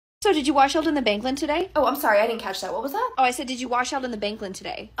So did you wash out in the Bankland today? Oh, I'm sorry, I didn't catch that. What was that? Oh, I said, did you wash out in the Bankland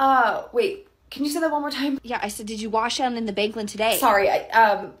today? Wait, can you say that one more time? Yeah, I said, did you wash out in the Bankland today? Sorry,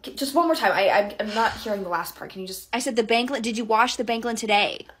 just one more time. I'm not hearing the last part. Can you just... I said the Bankland, did you wash the Bankland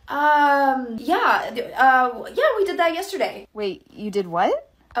today? Yeah, we did that yesterday. Wait, you did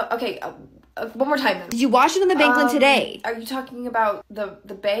what? Oh, okay, one more time then. Did you wash it in the Bankland today? Are you talking about the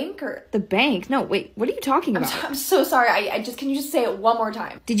bank or... The bank? No, wait, what are you talking about? I'm so sorry, can you just say it one more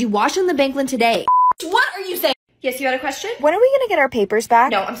time? Did you wash it in the Bankland today? What are you saying? Yes, you had a question? When are we gonna get our papers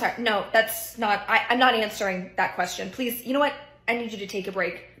back? No, I'm sorry. No, that's not... I'm not answering that question. Please, you know what? I need you to take a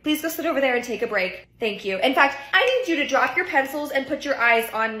break. Please go sit over there and take a break. Thank you. In fact, I need you to drop your pencils and put your eyes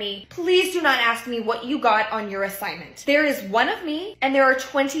on me. Please do not ask me what you got on your assignment. There is one of me and there are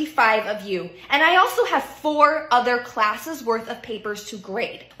 25 of you. And I also have 4 other classes worth of papers to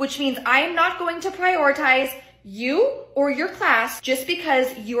grade, which means I am not going to prioritize you or your class just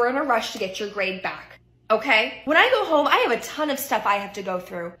because you are in a rush to get your grade back. Okay? When I go home, I have a ton of stuff I have to go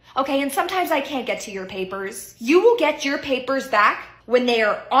through. Okay? And sometimes I can't get to your papers. You will get your papers back when they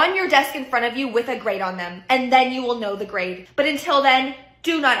are on your desk in front of you with a grade on them. And then you will know the grade. But until then,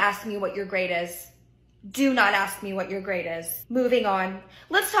 do not ask me what your grade is. Do not ask me what your grade is. Moving on.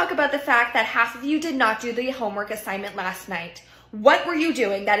 Let's talk about the fact that half of you did not do the homework assignment last night. What were you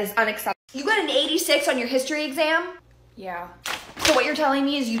doing that is unacceptable? You got an 86 on your history exam? Yeah. So what you're telling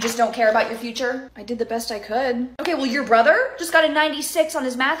me is you just don't care about your future? I did the best I could. Okay, well your brother just got a 96 on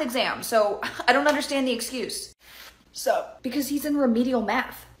his math exam, so I don't understand the excuse. So, because he's in remedial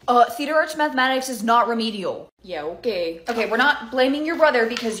math. Theater arts mathematics is not remedial. Yeah, okay. Okay, we're not blaming your brother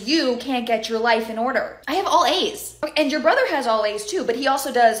because you can't get your life in order. I have all A's. And your brother has all A's too, but he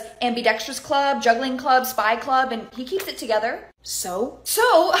also does ambidextrous club, juggling club, spy club, and he keeps it together. So,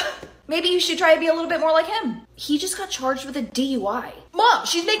 maybe you should try to be a little bit more like him. He just got charged with a DUI. Mom,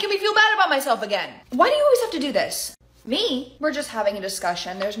 she's making me feel bad about myself again. Why do you always have to do this? Me? We're just having a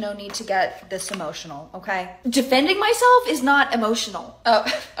discussion. There's no need to get this emotional, okay? Defending myself is not emotional. Oh,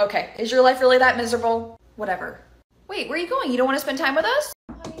 okay. Is your life really that miserable? Whatever. Wait, where are you going? You don't want to spend time with us?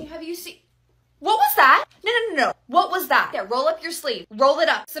 Honey, have you seen... What was that? No. What was that? Yeah, roll up your sleeve. Roll it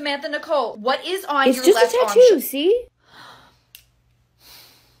up. Samantha Nicole, what is on your left arm? It's just a tattoo, see?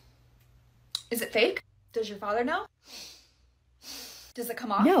 Is it fake? Does your father know? Does it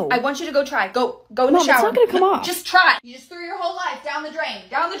come off? No. I want you to go try. Go in the shower. Mom, it's not gonna come off. Just try. You just threw your whole life down the drain.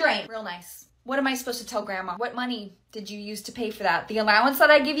 Down the drain. Real nice. What am I supposed to tell Grandma? What money did you use to pay for that? The allowance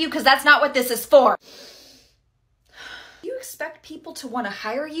that I give you? Because that's not what this is for. You expect people to want to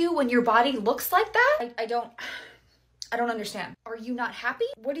hire you when your body looks like that? I don't understand. Are you not happy?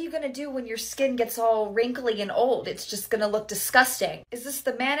 What are you gonna do when your skin gets all wrinkly and old? It's just gonna look disgusting. Is this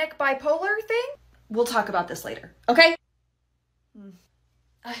the manic bipolar thing? We'll talk about this later, okay?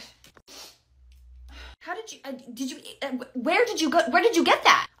 How did where did you get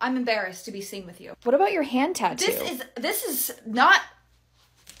that? I'm embarrassed to be seen with you. What about your hand tattoo? This is not...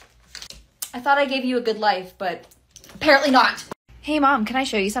 I thought I gave you a good life, but apparently not. Hey Mom, can I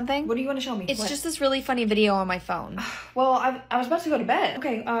show you something? What do you want to show me? It's just this really funny video on my phone. Well, I was about to go to bed.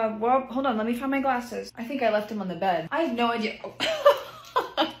 Okay, well, hold on, let me find my glasses. I think I left them on the bed. I have no idea.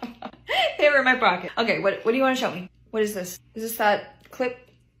 They were in my pocket. Okay, what do you want to show me? What is this? Is this that Clip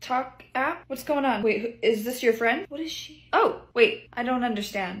Talk app? What's going on? Wait, is this your friend? What is she? Oh, wait, I don't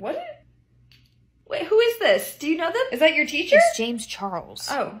understand. What? Wait, who is this? Do you know them? Is that your teacher? It's James Charles.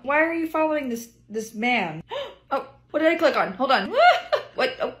 Oh, why are you following this man? Oh, what did I click on? Hold on.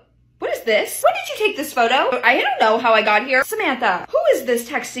 What? Oh, what is this? When did you take this photo? I don't know how I got here. Samantha, who is this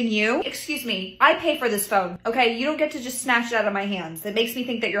texting you? Excuse me, I pay for this phone, okay? You don't get to just snatch it out of my hands. It makes me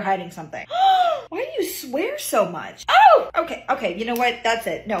think that you're hiding something. Why do you swear so much? Oh, okay, you know what? That's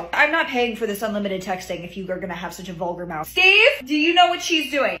it. No, I'm not paying for this unlimited texting if you are gonna have such a vulgar mouth. Steve, do you know what she's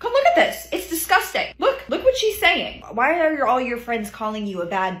doing? Come look at this. It's disgusting. Look what she's saying. Why are all your friends calling you a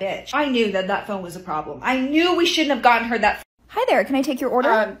bad bitch? I knew that phone was a problem. I knew we shouldn't have gotten her that. Hi there, can I take your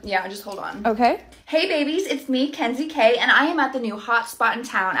order? Yeah, just hold on. Okay. Hey babies, it's me, Kenzie K, and I am at the new hot spot in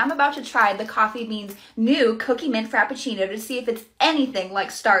town. I'm about to try the Coffee Bean's new Cookie Mint Frappuccino to see if it's anything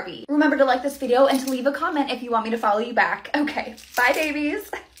like Starvy. Remember to like this video and to leave a comment if you want me to follow you back. Okay, bye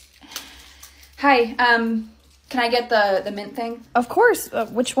babies. Hi, can I get the mint thing? Of course,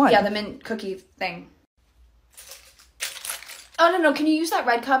 which one? Yeah, the mint cookie thing. Oh, no, can you use that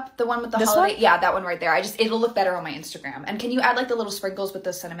red cup? The one with the holiday? One? Yeah, that one right there. It'll look better on my Instagram. And can you add like the little sprinkles with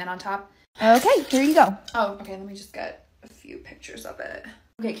the cinnamon on top? Okay, here you go. Oh, okay, let me just get a few pictures of it.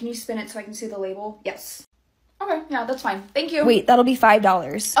 Okay, can you spin it so I can see the label? Yes. Okay, yeah, that's fine. Thank you. Wait, that'll be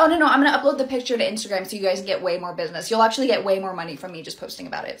 $5. Oh, no, I'm gonna upload the picture to Instagram so you guys get way more business. You'll actually get way more money from me just posting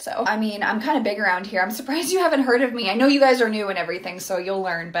about it. So, I mean, I'm kind of big around here. I'm surprised you haven't heard of me. I know you guys are new and everything, so you'll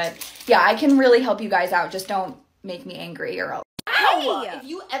learn. But yeah, I can really help you guys out. Just don't make me angry or else. Ow! If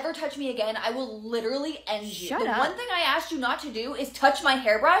you ever touch me again, I will literally end you. Shut up. One thing I asked you not to do is touch my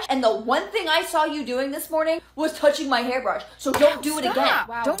hairbrush, and the one thing I saw you doing this morning was touching my hairbrush. So don't do it again.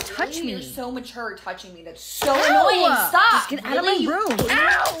 Wow, don't touch really, me. You're so mature touching me. That's so annoying. Stop. Just get out of my room.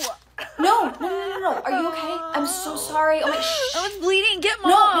 Ow! No. Are you okay? I'm so sorry. Oh my. I was bleeding. Get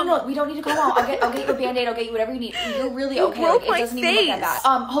mom. No. We don't need to go mom. I'll get you a Band-Aid. I'll get you whatever you need. You're really okay. broke Like, it doesn't my even look that face.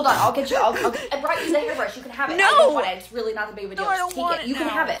 bad. Hold on. I'll get you. I brought you the hairbrush. You can have it. No. I don't want it. It's really not that big of a deal. No, I don't Just take want it. it You can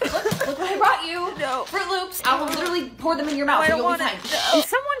now. have it. Look what I brought you. No. Fruit Loops. I will literally pour them in your mouth. I and don't you'll be want fine. it. Is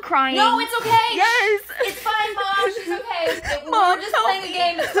someone crying? No, it's okay. Yes. It's fine, Mom. She's okay. Mom, We're just help playing a me.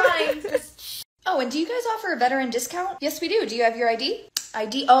 game. It's fine. Just. Oh, and do you guys offer a veteran discount? Yes, we do. Do you have your ID?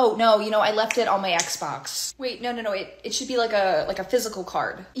 ID? Oh, no, I left it on my Xbox. Wait, no, it should be like a physical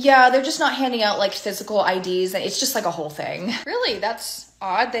card. Yeah, they're just not handing out like physical IDs. It's just like a whole thing. Really? That's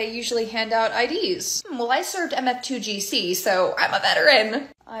odd. They usually hand out IDs. Well, I served MF2GC, so I'm a veteran.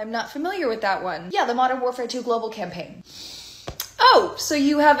 I'm not familiar with that one. Yeah, the Modern Warfare 2 Global Campaign. Oh, so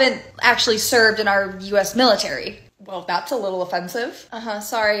you haven't actually served in our US military. Well, that's a little offensive.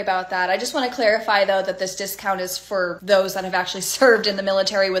 Sorry about that. I just want to clarify, though, that this discount is for those that have actually served in the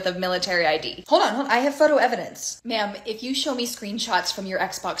military with a military ID. Hold on. I have photo evidence. Ma'am, if you show me screenshots from your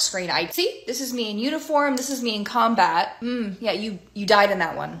Xbox screen, see? This is me in uniform. This is me in combat. Yeah, you died in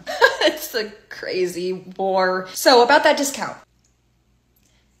that one. It's a crazy war. So, about that discount.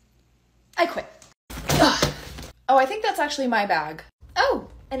 I quit. Ugh. Oh, I think that's actually my bag. Oh.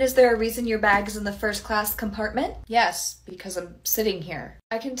 And is there a reason your bag is in the first class compartment? Yes, because I'm sitting here.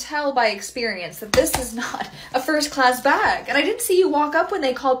 I can tell by experience that this is not a first class bag, and I didn't see you walk up when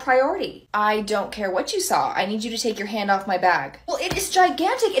they called priority. I don't care what you saw. I need you to take your hand off my bag. Well, it is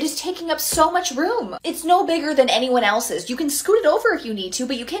gigantic. It is taking up so much room. It's no bigger than anyone else's. You can scoot it over if you need to,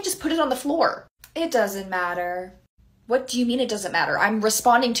 but you can't just put it on the floor. It doesn't matter. What do you mean it doesn't matter? I'm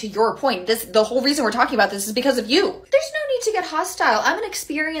responding to your point. The whole reason we're talking about this is because of you. There's no need to get hostile. I'm an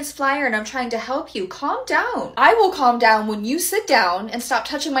experienced flyer and I'm trying to help you. Calm down. I will calm down when you sit down and stop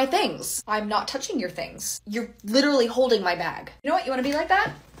touching my things. I'm not touching your things. You're literally holding my bag. You know what? You want to be like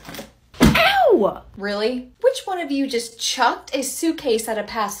that? Ow! Really? Which one of you just chucked a suitcase at a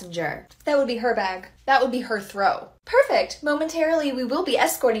passenger? That would be her bag. That would be her throw. Perfect. Momentarily, we will be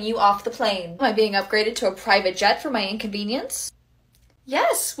escorting you off the plane. Am I being upgraded to a private jet for my inconvenience?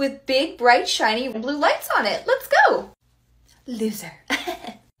 Yes, with big, bright, shiny blue lights on it. Let's go. Loser.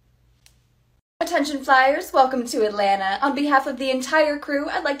 Attention flyers, welcome to Atlanta. On behalf of the entire crew,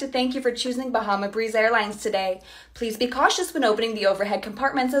 I'd like to thank you for choosing Bahama Breeze Airlines today. Please be cautious when opening the overhead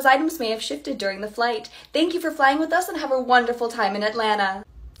compartments as items may have shifted during the flight. Thank you for flying with us and have a wonderful time in Atlanta.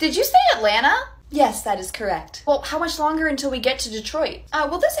 Did you say Atlanta? Yes, that is correct. Well, how much longer until we get to Detroit?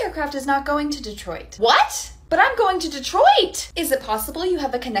 Well, this aircraft is not going to Detroit. What? But I'm going to Detroit! Is it possible you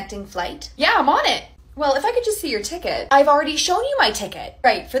have a connecting flight? Yeah, I'm on it. Well, if I could just see your ticket. I've already shown you my ticket.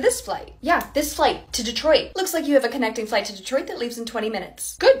 Right, for this flight. Yeah, this flight to Detroit. Looks like you have a connecting flight to Detroit that leaves in 20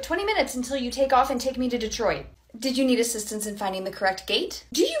 minutes. Good, 20 minutes until you take off and take me to Detroit. Did you need assistance in finding the correct gate?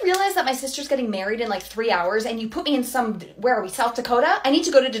 Do you realize that my sister's getting married in like 3 hours and you put me in where are we, South Dakota? I need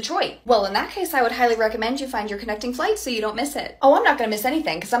to go to Detroit. Well, in that case, I would highly recommend you find your connecting flight so you don't miss it. Oh, I'm not gonna miss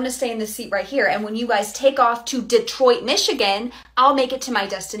anything because I'm gonna stay in this seat right here. And when you guys take off to Detroit, Michigan, I'll make it to my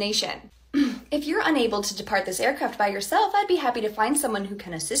destination. If you're unable to depart this aircraft by yourself, I'd be happy to find someone who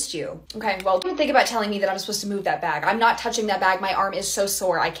can assist you. Okay, well, don't think about telling me that I'm supposed to move that bag. I'm not touching that bag. My arm is so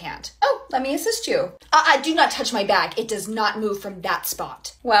sore, I can't. Oh, let me assist you. Do not touch my bag. It does not move from that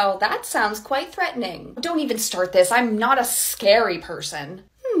spot. Well, that sounds quite threatening. Don't even start this. I'm not a scary person.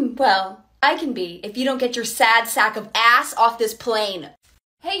 Well, I can be if you don't get your sad sack of ass off this plane.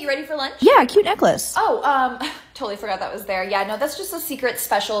 Hey, you ready for lunch? Yeah, cute necklace. Oh, totally forgot that was there. Yeah, no, that's just a secret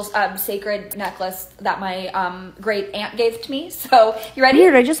special sacred necklace that my great aunt gave to me. So, you ready?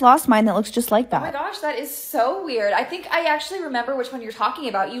 Weird, I just lost mine that looks just like Oh my that. gosh, that is so weird. I think I actually remember which one you're talking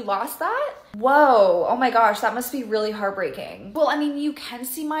about. You lost that? Whoa, oh my gosh, that must be really heartbreaking. Well, I mean, you can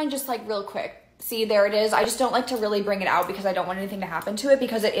see mine just like real quick. See, there it is. I just don't like to really bring it out because I don't want anything to happen to it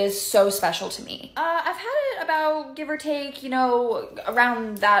because it is so special to me. I've had it about, give or take,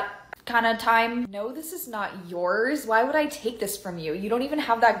 around that kind of time. No, this is not yours. Why would I take this from you? You don't even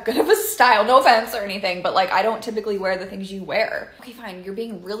have that good of a style. No offense or anything, but like I don't typically wear the things you wear. Okay, fine. You're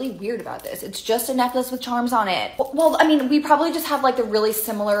being really weird about this. It's just a necklace with charms on it. Well, I mean, we probably just have like the really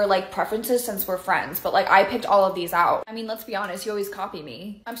similar like preferences since we're friends, but like I picked all of these out. I mean, let's be honest, you always copy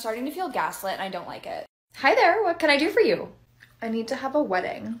me. I'm starting to feel gaslit and I don't like it. Hi there, what can I do for you? I need to have a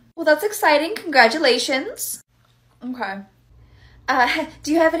wedding. Well, that's exciting. Congratulations. Okay.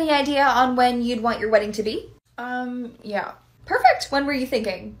 Do you have any idea on when you'd want your wedding to be? Yeah. Perfect. When were you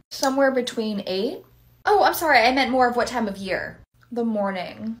thinking? Somewhere between 8. Oh, I'm sorry. I meant more of what time of year. The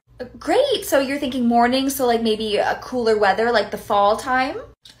morning. Great. So you're thinking morning, so like maybe a cooler weather, like the fall time?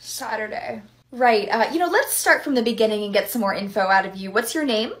 Saturday. Right. Let's start from the beginning and get some more info out of you. What's your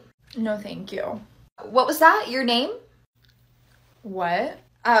name? No, thank you. What was that? Your name? What?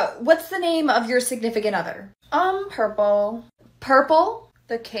 What's the name of your significant other? Purple. Purple?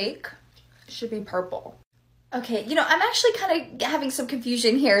 The cake should be purple. Okay, I'm actually kind of having some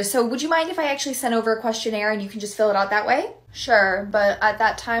confusion here, so would you mind if I actually sent over a questionnaire and you can just fill it out that way? Sure, but at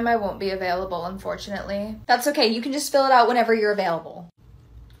that time I won't be available, unfortunately. That's okay, you can just fill it out whenever you're available.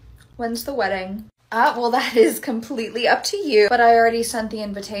 When's the wedding? Well, that is completely up to you, but I already sent the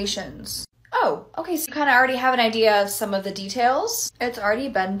invitations. Oh, okay, so you kind of already have an idea of some of the details? It's already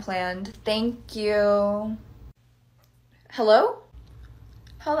been planned. Thank you. Hello?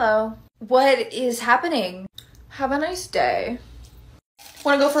 Hello. What is happening? Have a nice day.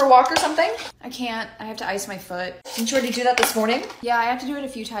 Want to go for a walk or something? I can't. I have to ice my foot. Didn't you already do that this morning? Yeah, I have to do it a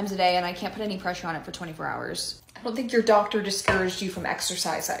few times a day and I can't put any pressure on it for 24 hours. I don't think your doctor discouraged you from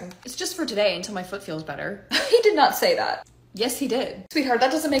exercising. It's just for today until my foot feels better. He did not say that. Yes, he did. Sweetheart,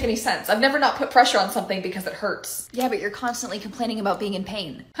 that doesn't make any sense. I've never not put pressure on something because it hurts. Yeah, but you're constantly complaining about being in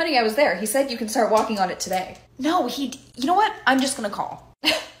pain. Honey, I was there. He said you can start walking on it today. No, you know what? I'm just gonna call.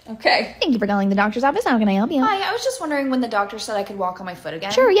 Okay. Thank you for calling the doctor's office. How can I help you? Hi, I was just wondering when the doctor said I could walk on my foot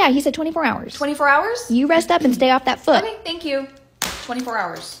again. Sure, yeah, he said 24 hours. 24 hours? You rest up and stay off that foot. Okay, thank you. 24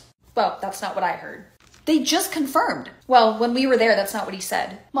 hours. Well, that's not what I heard. They just confirmed. Well, when we were there, that's not what he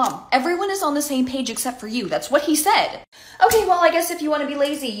said. Mom, everyone is on the same page except for you. That's what he said. Okay, well, I guess if you want to be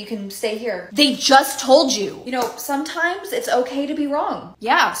lazy, you can stay here. They just told you. Sometimes it's okay to be wrong.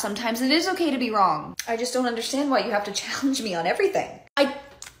 Yeah, sometimes it is okay to be wrong. I just don't understand why you have to challenge me on everything.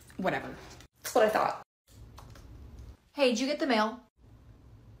 Whatever. That's what I thought. Hey, did you get the mail?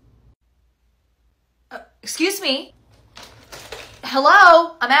 Excuse me?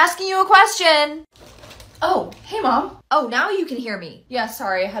 Hello? I'm asking you a question. Oh, hey Mom. Oh, now you can hear me. Yeah,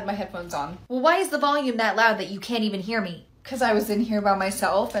 sorry, I had my headphones on. Well, why is the volume that loud that you can't even hear me? Because I was in here by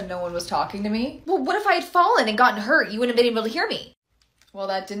myself and no one was talking to me. Well, what if I had fallen and gotten hurt? You wouldn't have been able to hear me. Well,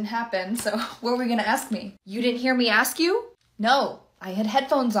 that didn't happen, so what were you gonna ask me? You didn't hear me ask you? No, I had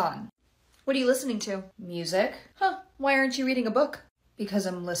headphones on. What are you listening to? Music. Huh, why aren't you reading a book? Because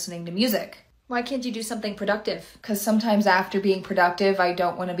I'm listening to music. Why can't you do something productive? Because sometimes after being productive, I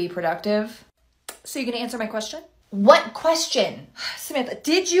don't want to be productive. So you gonna answer my question? What question? Samantha,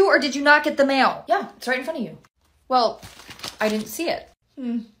 did you or did you not get the mail? Yeah, it's right in front of you. Well, I didn't see it.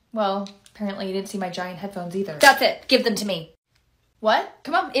 Well, apparently you didn't see my giant headphones either. That's it. Give them to me. What?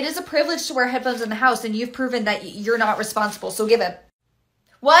 Come on, it is a privilege to wear headphones in the house and you've proven that you're not responsible, so give it.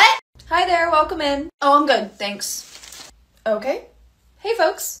 What? Hi there, welcome in. Oh, I'm good, thanks. Okay. Hey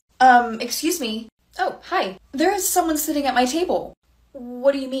folks. Excuse me. Oh, hi. There is someone sitting at my table.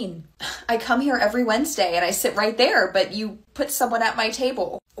 What do you mean? I come here every Wednesday and I sit right there, but you put someone at my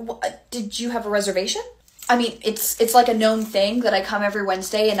table. Did you have a reservation? I mean, it's like a known thing that I come every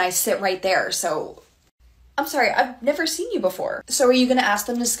Wednesday and I sit right there, so... I'm sorry, I've never seen you before. So are you gonna ask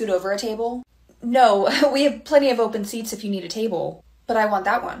them to scoot over a table? No, we have plenty of open seats if you need a table. But I want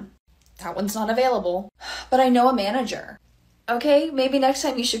that one. That one's not available. But I know a manager. Okay, maybe next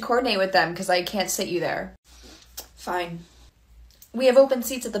time you should coordinate with them because I can't sit you there. Fine. We have open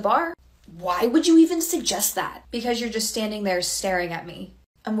seats at the bar. Why would you even suggest that? Because you're just standing there staring at me.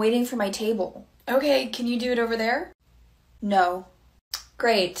 I'm waiting for my table. Okay, can you do it over there? No.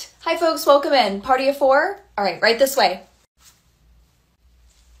 Great. Hi folks, welcome in. Party of 4? Alright, right this way.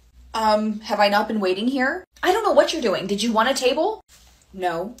 Have I not been waiting here? I don't know what you're doing. Did you want a table?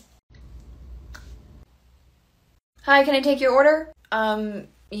 No. Hi, can I take your order?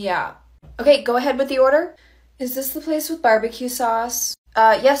 Yeah. Okay, go ahead with the order. Is this the place with barbecue sauce?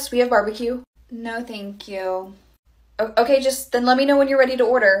 Yes, we have barbecue. No, thank you. Okay, just then let me know when you're ready to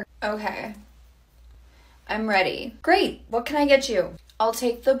order. Okay. I'm ready. Great. What can I get you? I'll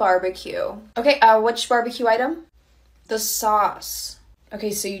take the barbecue. Okay, which barbecue item? The sauce.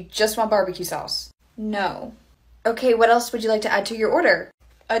 Okay, so you just want barbecue sauce? No. Okay, what else would you like to add to your order?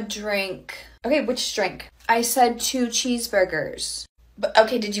 A drink. Okay, which drink? I said 2 cheeseburgers. But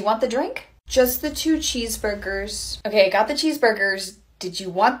okay, did you want the drink? Just the 2 cheeseburgers. Okay, I got the cheeseburgers. Did you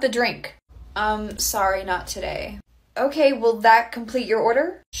want the drink? Sorry, not today. Okay, will that complete your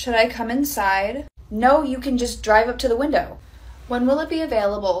order? Should I come inside? No, you can just drive up to the window. When will it be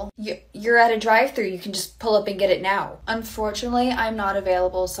available? You're at a drive-thru. You can just pull up and get it now. Unfortunately, I'm not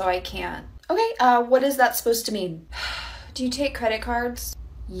available, so I can't. Okay, what is that supposed to mean? Do you take credit cards?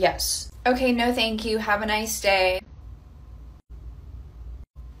 Yes. Okay, no thank you. Have a nice day.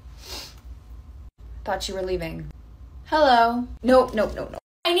 Thought you were leaving. Hello. No.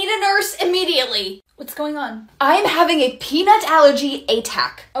 I need a nurse immediately. What's going on? I'm having a peanut allergy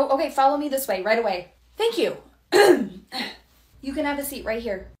attack. Oh, okay, follow me this way, right away. Thank you. You can have a seat right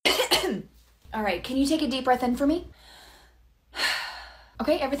here. All right, can you take a deep breath in for me?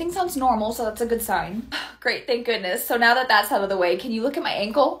 Okay, everything sounds normal, so that's a good sign. Great, thank goodness. So now that that's out of the way, can you look at my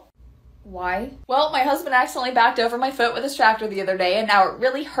ankle? Why? Well, my husband accidentally backed over my foot with his tractor the other day, and now it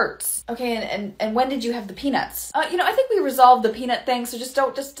really hurts. Okay, and when did you have the peanuts? I think we resolved the peanut thing, so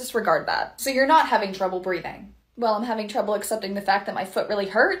just disregard that. So you're not having trouble breathing? Well, I'm having trouble accepting the fact that my foot really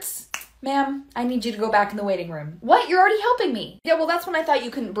hurts. Ma'am, I need you to go back in the waiting room. What? You're already helping me. Yeah, well, that's when I thought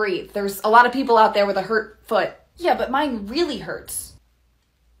you couldn't breathe. There's a lot of people out there with a hurt foot. Yeah, but mine really hurts.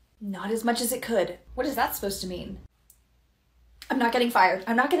 Not as much as it could. What is that supposed to mean? I'm not getting fired.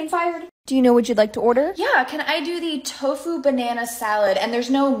 I'm not getting fired. Do you know what you'd like to order? Yeah, can I do the tofu banana salad? And there's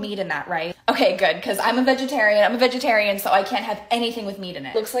no meat in that, right? Okay, good, because I'm a vegetarian. I'm a vegetarian, so I can't have anything with meat in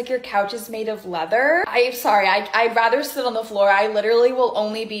it. Looks like your couch is made of leather. I'm sorry, I'd rather sit on the floor. I literally will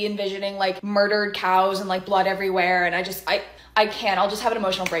only be envisioning like murdered cows and like blood everywhere, and I can't. I'll just have an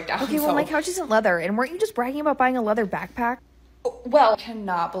emotional breakdown. Okay, well, my couch isn't leather, and weren't you just bragging about buying a leather backpack? Well, I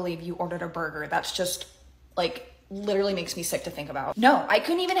cannot believe you ordered a burger. That's just like literally makes me sick to think about. No, I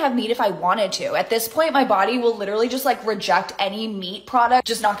couldn't even have meat if I wanted to. At this point, my body will literally just like reject any meat product,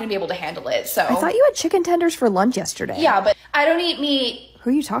 just not gonna be able to handle it. So I thought you had chicken tenders for lunch yesterday. Yeah, but I don't eat meat. Who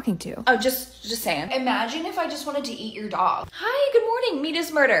are you talking to? Oh, just saying. Imagine if I just wanted to eat your dog. Hi, good morning. Meat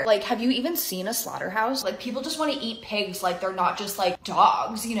is murder. Like, have you even seen a slaughterhouse? Like, people just want to eat pigs like they're not just like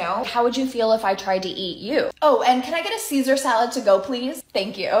dogs, you know? How would you feel if I tried to eat you? Oh, and can I get a Caesar salad to go, please?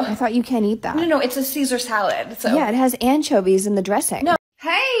 Thank you. I thought you can't eat that. No, it's a Caesar salad. So yeah, it has anchovies in the dressing. No.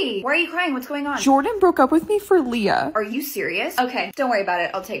 Hey, why are you crying? What's going on? Jordan broke up with me for Leah. Are you serious? Okay, don't worry about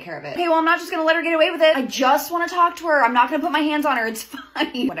it. I'll take care of it. Okay, well, I'm not just gonna let her get away with it. I just want to talk to her. I'm not gonna put my hands on her. It's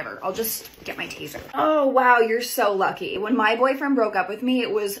fine. Whatever. I'll just get my taser. Oh, wow. You're so lucky. When my boyfriend broke up with me,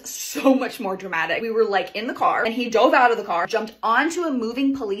 it was so much more dramatic. We were like in the car and he dove out of the car, jumped onto a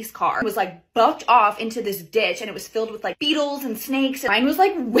moving police car, and was like bucked off into this ditch, and it was filled with like beetles and snakes. Mine was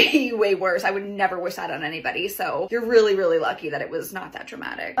like way, way worse. I would never wish that on anybody. So you're really, really lucky that it was not that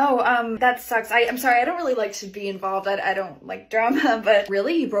dramatic. Oh, that sucks. I'm sorry. I don't really like to be involved. I don't like drama, but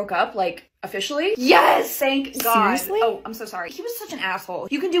really? You broke up? Like, officially? Yes! Thank God. Seriously? Oh, I'm so sorry. He was such an asshole.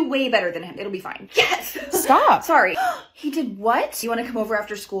 You can do way better than him. It'll be fine. Yes! Stop. Sorry. He did what? Do you want to come over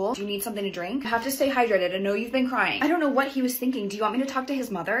after school? Do you need something to drink? You have to stay hydrated. I know you've been crying. I don't know what he was thinking. Do you want me to talk to his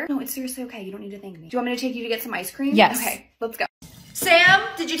mother? No, it's seriously okay. You don't need to thank me. Do you want me to take you to get some ice cream? Yes. Okay, let's go. Sam,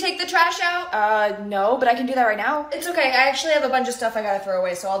 did you take the trash out? No, but I can do that right now. It's okay. I actually have a bunch of stuff I gotta throw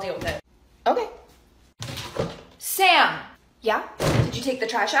away, so I'll deal with it. Okay. Sam! Yeah? Did you take the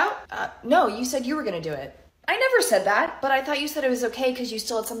trash out? No, you said you were gonna do it. I never said that, but I thought you said it was okay because you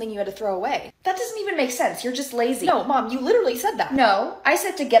still had something you had to throw away. That doesn't even make sense. You're just lazy. No, Mom, you literally said that. No, I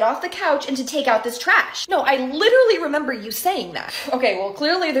said to get off the couch and to take out this trash. No, I literally remember you saying that. Okay, well,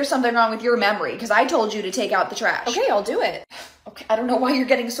 clearly there's something wrong with your memory because I told you to take out the trash. Okay, I'll do it. Okay, I don't know why you're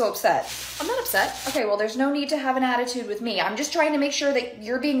getting so upset. I'm not upset. Okay, well, there's no need to have an attitude with me. I'm just trying to make sure that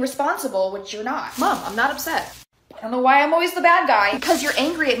you're being responsible, which you're not. Mom, I'm not upset. I don't know why I'm always the bad guy. Because you're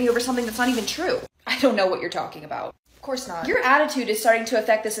angry at me over something that's not even true. I don't know what you're talking about. Of course not. Your attitude is starting to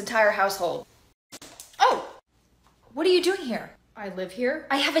affect this entire household. Oh! What are you doing here? I live here.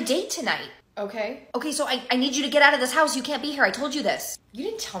 I have a date tonight. Okay. Okay, so I need you to get out of this house. You can't be here. I told you this. You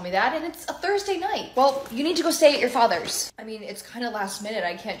didn't tell me that, and it's a Thursday night. Well, you need to go stay at your father's. I mean, it's kind of last minute.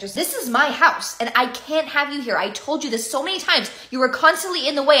 I can't just... This is my house, and I can't have you here. I told you this so many times. You were constantly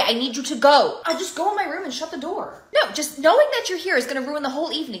in the way. I need you to go. I'll just go in my room and shut the door. No, just knowing that you're here is going to ruin the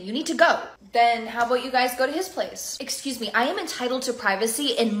whole evening. You need to go. Then how about you guys go to his place? Excuse me, I am entitled to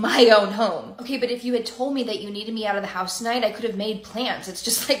privacy in my own home. Okay, but if you had told me that you needed me out of the house tonight, I could have made plans. It's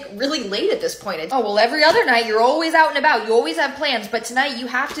just like really late at this point. Oh, well, every other night you're always out and about. You always have plans, but tonight you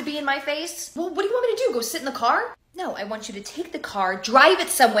have to be in my face? Well, what do you want me to do? Go sit in the car? No, I want you to take the car, drive it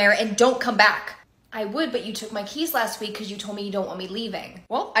somewhere, and don't come back. I would, but you took my keys last week because you told me you don't want me leaving.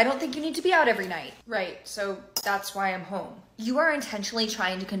 Well, I don't think you need to be out every night. Right, so that's why I'm home. You are intentionally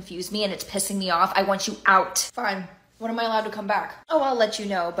trying to confuse me and it's pissing me off. I want you out. Fine. When am I allowed to come back? Oh, I'll let you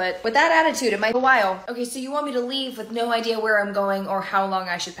know, but with that attitude, it might be a while. Okay, so you want me to leave with no idea where I'm going or how long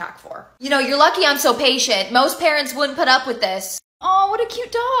I should pack for. You know, you're lucky I'm so patient. Most parents wouldn't put up with this. Oh, what a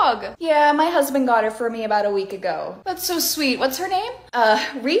cute dog. Yeah, my husband got her for me about a week ago. That's so sweet. What's her name?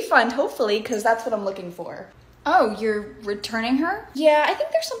 Refund, hopefully, because that's what I'm looking for. Oh, you're returning her? Yeah, I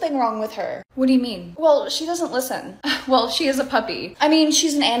think there's something wrong with her. What do you mean? Well, she doesn't listen. Well, she is a puppy. I mean,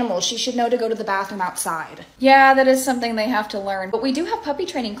 she's an animal. She should know to go to the bathroom outside. Yeah, that is something they have to learn. But we do have puppy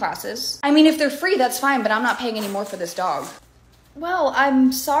training classes. I mean, if they're free, that's fine, but I'm not paying any more for this dog. Well,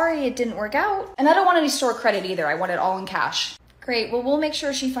 I'm sorry it didn't work out. And I don't want any store credit either. I want it all in cash. Great, well, we'll make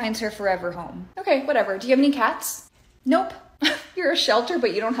sure she finds her forever home. Okay, whatever. Do you have any cats? Nope. You're a shelter,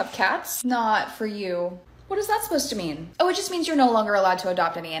 but you don't have cats? Not for you. What is that supposed to mean? Oh, it just means you're no longer allowed to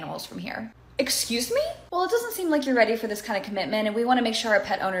adopt any animals from here. Excuse me? Well, it doesn't seem like you're ready for this kind of commitment, and we want to make sure our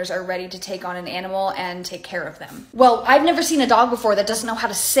pet owners are ready to take on an animal and take care of them. Well, I've never seen a dog before that doesn't know how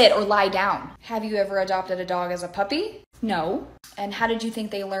to sit or lie down. Have you ever adopted a dog as a puppy? No. And how did you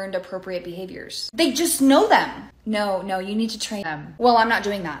think they learned appropriate behaviors? They just know them. No, you need to train them. Well, I'm not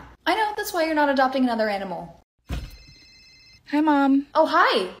doing that. I know, that's why you're not adopting another animal. Hi, Mom. Oh,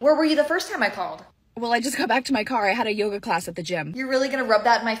 hi. Where were you the first time I called? Well, I just got back to my car. I had a yoga class at the gym. You're really gonna rub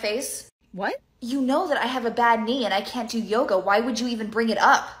that in my face? What? You know that I have a bad knee and I can't do yoga. Why would you even bring it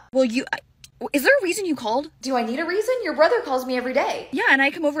up? Well, is there a reason you called? Do I need a reason? Your brother calls me every day. Yeah, and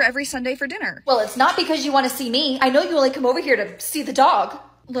I come over every Sunday for dinner. Well, it's not because you want to see me. I know you only come over here to see the dog.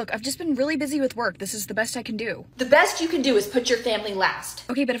 Look, I've just been really busy with work. This is the best I can do. The best you can do is put your family last.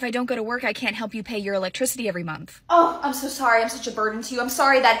 Okay, but if I don't go to work, I can't help you pay your electricity every month. Oh, I'm so sorry. I'm such a burden to you. I'm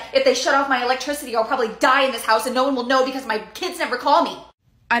sorry that if they shut off my electricity, I'll probably die in this house and no one will know because my kids never call me.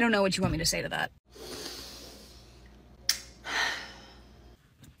 I don't know what you want me to say to that.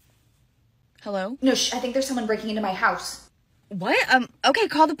 Hello? No, I think there's someone breaking into my house. What? Okay,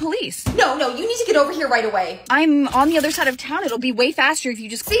 call the police. No, you need to get over here right away. I'm on the other side of town. It'll be way faster if you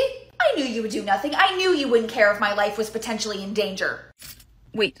just... See? I knew you would do nothing. I knew you wouldn't care if my life was potentially in danger.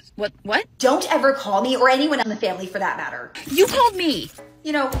 Wait, what? Don't ever call me or anyone in the family for that matter. You called me!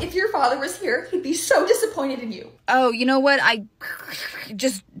 You know, if your father was here, he'd be so disappointed in you. Oh, you know what? I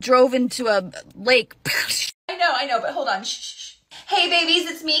just drove into a lake. I know, but hold on. Shh. Hey babies,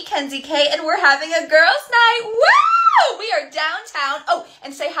 it's me, Kenzie K, and we're having a girls' night. Woo! We are downtown. Oh,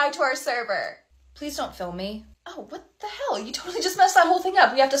 and say hi to our server. Please don't film me. Oh, what the hell? You totally just messed that whole thing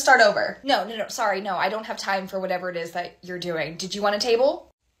up. We have to start over. No, sorry, no, I don't have time for whatever it is that you're doing. Did you want a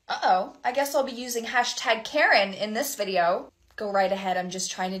table? Uh-oh, I guess I'll be using hashtag Karen in this video. Go right ahead, I'm just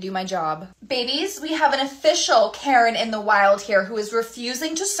trying to do my job. Babies, we have an official Karen in the wild here who is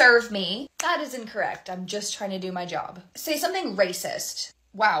refusing to serve me. That is incorrect, I'm just trying to do my job. Say something racist.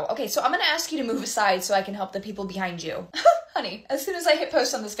 Wow, okay, so I'm gonna ask you to move aside so I can help the people behind you. Honey, as soon as I hit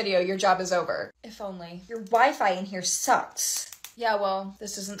post on this video, your job is over. If only. Your Wi-Fi in here sucks. Yeah, well,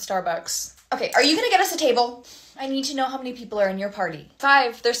 this isn't Starbucks. Okay, are you gonna get us a table? I need to know how many people are in your party.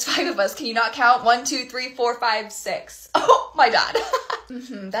 5. There's 5 of us. Can you not count? 1, 2, 3, 4, 5, 6. Oh, my God.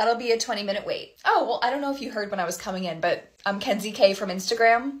 That'll be a 20-minute wait. Oh, well, I don't know if you heard when I was coming in, but I'm Kenzie K from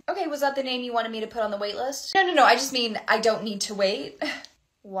Instagram. Okay, was that the name you wanted me to put on the wait list? No, I just mean I don't need to wait.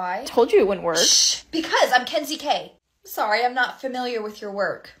 Why? Told you it wouldn't work. Shh, because I'm Kenzie K. Sorry, I'm not familiar with your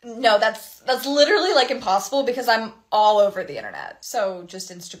work. No, that's literally like impossible because I'm all over the internet. So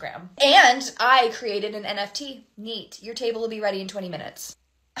just Instagram. And I created an NFT. Neat. Your table will be ready in 20 minutes.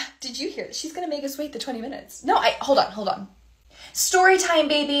 Did you hear? She's gonna make us wait the 20 minutes. No, hold on. Story time,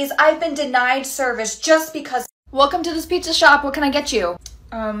 babies. I've been denied service just because. Welcome to this pizza shop. What can I get you?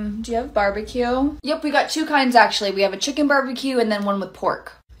 Do you have barbecue? Yep, we got 2 kinds actually. We have a chicken barbecue and then one with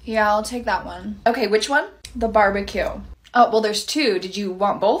pork. Yeah, I'll take that one. Okay, which one? The barbecue. Oh, well, there's 2. Did you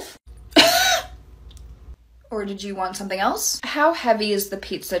want both? Or did you want something else? How heavy is the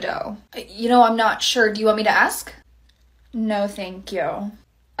pizza dough? You know, I'm not sure. Do you want me to ask? No, thank you.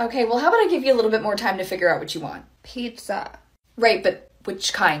 Okay, well, how about I give you a little bit more time to figure out what you want? Pizza. Right, but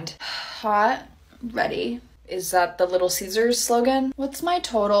which kind? Hot. Ready. Is that the Little Caesars slogan? What's my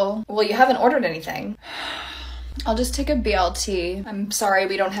total? Well, you haven't ordered anything. I'll just take a BLT. I'm sorry,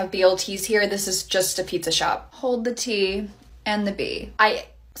 we don't have BLTs here. This is just a pizza shop. Hold the T and the B.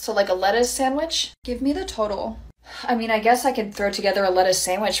 So like a lettuce sandwich? Give me the total. I mean, I guess I could throw together a lettuce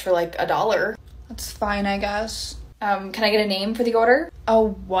sandwich for like $1. That's fine, I guess. Can I get a name for the order? A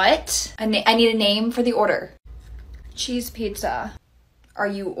what? I need a name for the order. Cheese pizza. Are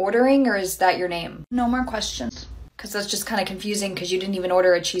you ordering or is that your name? No more questions. Because that's just kind of confusing because you didn't even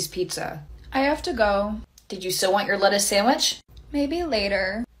order a cheese pizza. I have to go. Did you still want your lettuce sandwich? Maybe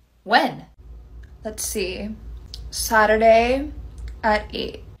later. When? Let's see. Saturday at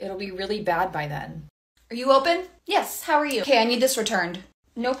 8. It'll be really bad by then. Are you open? Yes, how are you? Okay, I need this returned.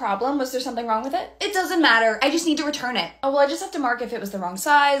 No problem. Was there something wrong with it? It doesn't matter. I just need to return it. Oh, well, I just have to mark if it was the wrong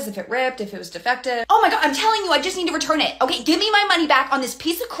size, if it ripped, if it was defective. Oh my god, I'm telling you, I just need to return it. Okay, give me my money back on this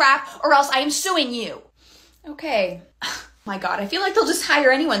piece of crap or else I am suing you. Okay. My god, I feel like they'll just hire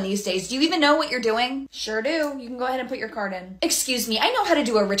anyone these days. Do you even know what you're doing? Sure do. You can go ahead and put your card in. Excuse me, I know how to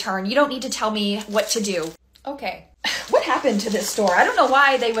do a return. You don't need to tell me what to do. Okay. What happened to this store? I don't know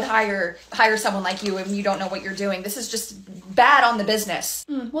why they would hire someone like you when you don't know what you're doing. This is just bad on the business.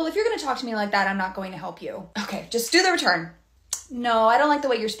 Well, if you're going to talk to me like that, I'm not going to help you. Okay, just do the return. No, I don't like the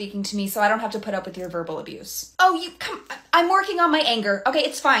way you're speaking to me, so I don't have to put up with your verbal abuse. Oh, I'm working on my anger. Okay,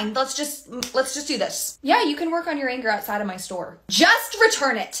 it's fine. Let's just do this. Yeah, you can work on your anger outside of my store. Just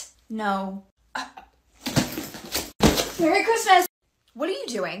return it. No. Merry Christmas. What are you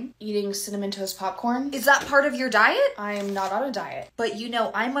doing? Eating Cinnamon Toast Popcorn? Is that part of your diet? I am not on a diet. But you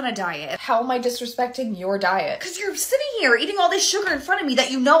know I'm on a diet. How am I disrespecting your diet? Because you're sitting here eating all this sugar in front of me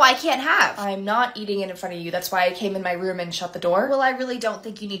that you know I can't have. I'm not eating it in front of you. That's why I came in my room and shut the door. Well, I really don't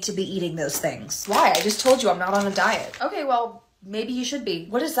think you need to be eating those things. Why? I just told you I'm not on a diet. Okay, well, maybe you should be.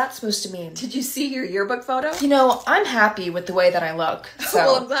 What is that supposed to mean? Did you see your yearbook photo? You know, I'm happy with the way that I look. So.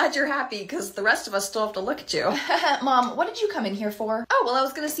 Well, I'm glad you're happy because the rest of us still have to look at you. Mom, what did you come in here for? Oh, well, I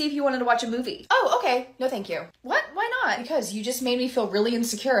was going to see if you wanted to watch a movie. Oh, okay. No, thank you. What? Why not? Because you just made me feel really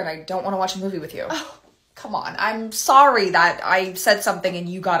insecure and I don't want to watch a movie with you. Oh, come on. I'm sorry that I said something and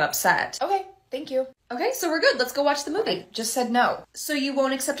you got upset. Okay, thank you. Okay, so we're good. Let's go watch the movie. I just said no. So you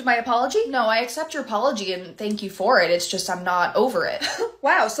won't accept my apology? No, I accept your apology and thank you for it. It's just I'm not over it.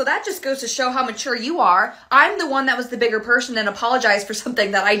 Wow, so that just goes to show how mature you are. I'm the one that was the bigger person and apologized for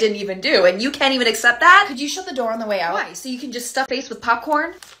something that I didn't even do, and you can't even accept that? Could you shut the door on the way out? Why? So you can just stuff face with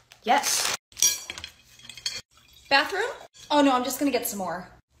popcorn? Yes. Bathroom? Oh no, I'm just gonna get some more.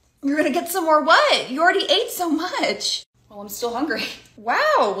 You're gonna get some more what? You already ate so much. Well, I'm still hungry.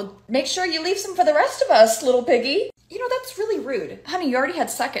 Wow, well, make sure you leave some for the rest of us, little piggy. You know, that's really rude. Honey, you already had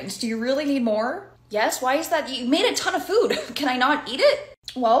seconds. Do you really need more? Yes, why is that? You made a ton of food. Can I not eat it?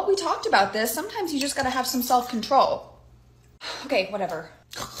 Well, we talked about this. Sometimes you just gotta have some self-control. Okay, whatever.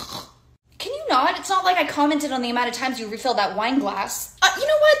 Can you not? It's not like I commented on the amount of times you refilled that wine glass. You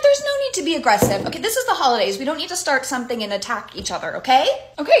know what? There's no need to be aggressive. Okay, this is the holidays. We don't need to start something and attack each other, okay?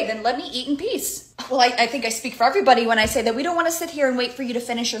 Okay, then let me eat in peace. Well, I think I speak for everybody when I say that we don't want to sit here and wait for you to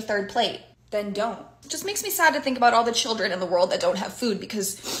finish your third plate. Then don't. It just makes me sad to think about all the children in the world that don't have food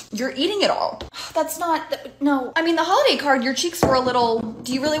because you're eating it all. That's not, no. I mean, the holiday card, your cheeks were a little...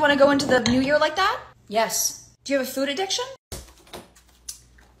 Do you really want to go into the new year like that? Yes. Do you have a food addiction?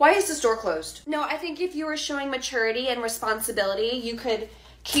 Why is this door closed? No, I think if you were showing maturity and responsibility, you could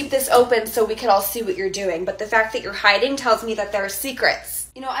keep this open so we could all see what you're doing. But the fact that you're hiding tells me that there are secrets.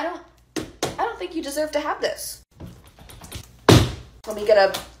 You know, I don't think you deserve to have this. Let me get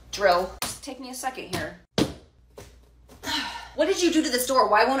a drill. Just take me a second here. What did you do to this door?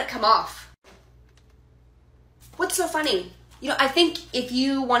 Why won't it come off? What's so funny? You know, I think if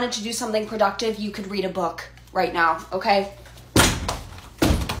you wanted to do something productive, you could read a book right now, okay?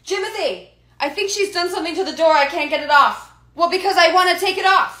 Jimothy, I think she's done something to the door. I can't get it off. Well, because I want to take it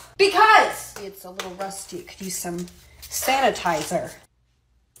off. Because it's a little rusty. It could use some sanitizer.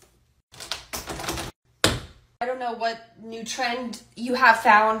 I don't know what new trend you have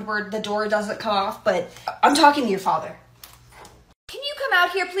found where the door doesn't come off, but I'm talking to your father. Can you come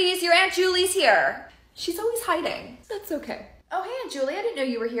out here, please? Your Aunt Julie's here. She's always hiding. That's okay. Oh, hey, Aunt Julie. I didn't know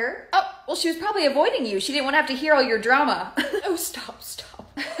you were here. Oh, well, she was probably avoiding you. She didn't want to have to hear all your drama. Oh, stop.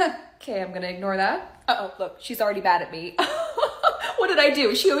 Okay, I'm gonna ignore that. Uh-oh, look, she's already mad at me. What did I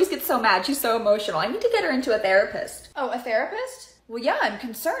do? She always gets so mad. She's so emotional. I need to get her into a therapist. Oh, a therapist? Well, yeah, I'm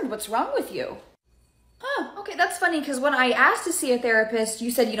concerned. What's wrong with you? Oh, okay, that's funny because when I asked to see a therapist,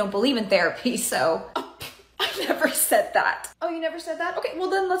 you said you don't believe in therapy, so... I never said that. Oh, you never said that? Okay, well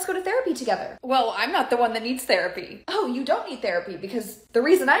then let's go to therapy together. Well, I'm not the one that needs therapy. Oh, you don't need therapy because the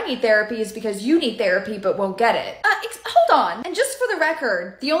reason I need therapy is because you need therapy but won't get it. Hold on. And just for the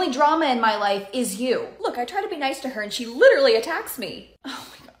record, the only drama in my life is you. Look, I try to be nice to her and she literally attacks me. Oh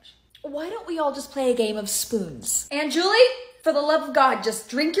my gosh. Why don't we all just play a game of spoons? Aunt Julie, for the love of God, just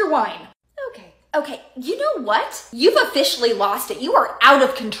drink your wine. Okay, you know what? You've officially lost it. You are out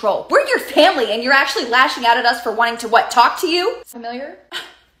of control. We're your family and you're actually lashing out at us for wanting to what, talk to you? Familiar?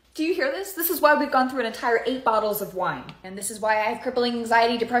 Do you hear this? This is why we've gone through an entire 8 bottles of wine. And this is why I have crippling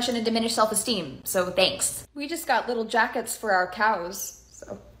anxiety, depression, and diminished self-esteem. So thanks. We just got little jackets for our cows,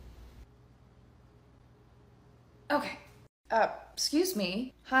 so. Okay. Excuse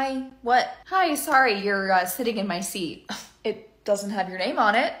me. Hi. What? Hi, sorry, you're sitting in my seat. It doesn't have your name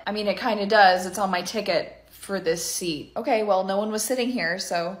on it. I mean, it kind of does. It's on my ticket for this seat. Okay, well, no one was sitting here,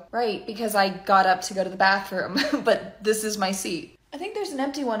 so. Right, because I got up to go to the bathroom, but this is my seat. I think there's an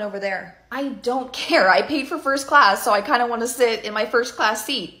empty one over there. I don't care. I paid for first class, so I kind of want to sit in my first class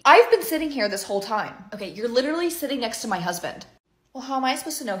seat. I've been sitting here this whole time. Okay, you're literally sitting next to my husband. Well, how am I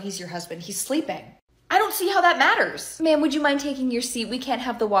supposed to know he's your husband? He's sleeping. I don't see how that matters. Ma'am, would you mind taking your seat? We can't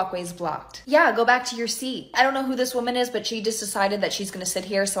have the walkways blocked. Yeah, go back to your seat. I don't know who this woman is, but she just decided that she's gonna sit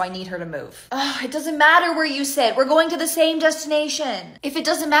here, so I need her to move. Ugh, it doesn't matter where you sit. We're going to the same destination. If it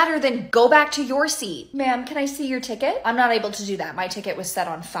doesn't matter, then go back to your seat. Ma'am, can I see your ticket? I'm not able to do that. My ticket was set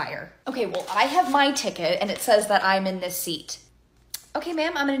on fire. Okay, well, I have my ticket, and it says that I'm in this seat. Okay,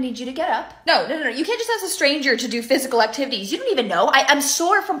 ma'am, I'm gonna need you to get up. No. You can't just ask a stranger to do physical activities. You don't even know. I'm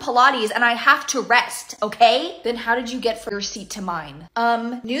sore from Pilates and I have to rest, okay? Then how did you get from your seat to mine?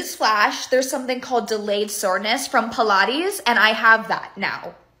 Newsflash, there's something called delayed soreness from Pilates and I have that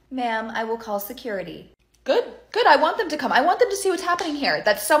now. Ma'am, I will call security. Good. I want them to come. I want them to see what's happening here.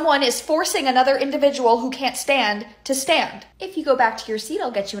 That someone is forcing another individual who can't stand to stand. If you go back to your seat,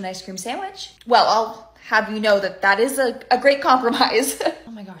 I'll get you an ice cream sandwich. Well, I'll have you know that is a great compromise.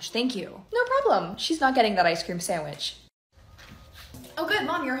 Oh my gosh, thank you. No problem. She's not getting that ice cream sandwich. Oh good,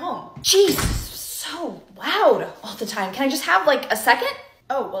 Mom, you're home. Jeez, so loud all the time. Can I just have like a second?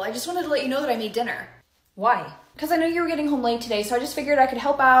 Oh, well, I just wanted to let you know that I made dinner. Why? Because I know you were getting home late today, so I just figured I could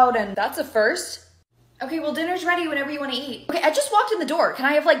help out and that's a first. Okay, well, dinner's ready whenever you want to eat. Okay, I just walked in the door. Can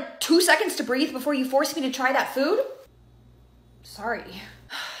I have like 2 seconds to breathe before you force me to try that food? Sorry.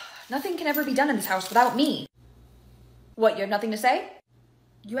 Nothing can ever be done in this house without me. What, you have nothing to say?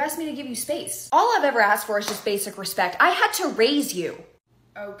 You asked me to give you space. All I've ever asked for is just basic respect. I had to raise you.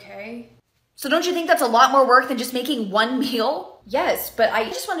 Okay. So don't you think that's a lot more work than just making one meal? Yes, but I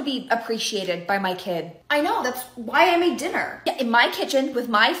just want to be appreciated by my kid. I know, that's why I made dinner. Yeah, in my kitchen with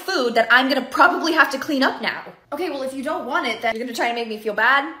my food that I'm gonna probably have to clean up now. Okay, well, if you don't want it, then you're gonna try to make me feel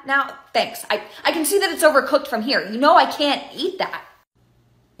bad now? Thanks. I can see that it's overcooked from here. You know I can't eat that.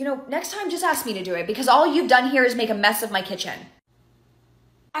 You know, next time just ask me to do it because all you've done here is make a mess of my kitchen.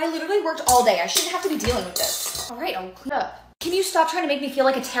 I literally worked all day. I shouldn't have to be dealing with this. All right, I'll clean up. Can you stop trying to make me feel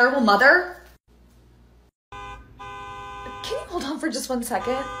like a terrible mother? Can you hold on for just 1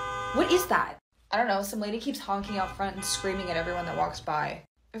 second? What is that? I don't know. Some lady keeps honking out front and screaming at everyone that walks by.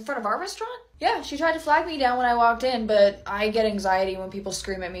 In front of our restaurant? Yeah, she tried to flag me down when I walked in, but I get anxiety when people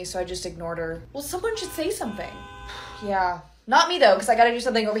scream at me, so I just ignored her. Well, someone should say something. Yeah. Not me though, because I gotta do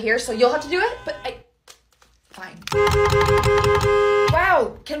something over here, so you'll have to do it, but fine.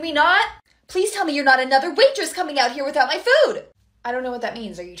 Wow, can we not? Please tell me you're not another waitress coming out here without my food. I don't know what that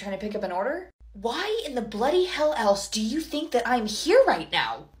means. Are you trying to pick up an order? Why in the bloody hell else do you think that I'm here right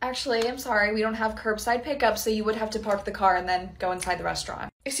now? Actually, I'm sorry, we don't have curbside pickup, so you would have to park the car and then go inside the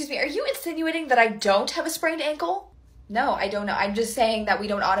restaurant. Excuse me, are you insinuating that I don't have a sprained ankle? No, I don't know. I'm just saying that we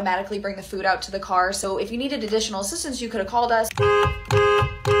don't automatically bring the food out to the car, so if you needed additional assistance, you could have called us. Can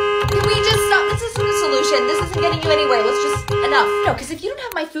we just stop? This isn't a solution. This isn't getting you anywhere. Let's just, enough. No, because if you don't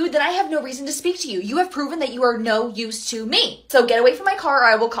have my food, then I have no reason to speak to you. You have proven that you are no use to me. So get away from my car or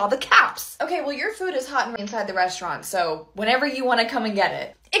I will call the cops. Okay, well, your food is hot and inside the restaurant, so whenever you want to come and get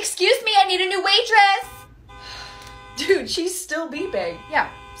it. Excuse me, I need a new waitress. Dude, she's still beeping. Yeah,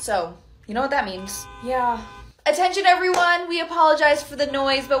 so you know what that means. Yeah. Attention everyone, we apologize for the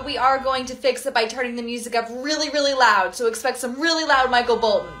noise, but we are going to fix it by turning the music up really, really loud, so expect some really loud Michael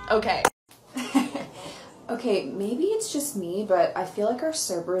Bolton. Okay. Okay, maybe it's just me, but I feel like our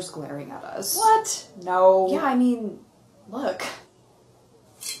server is glaring at us. What? No. Yeah, I mean, look.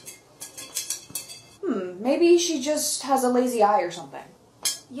 Maybe she just has a lazy eye or something.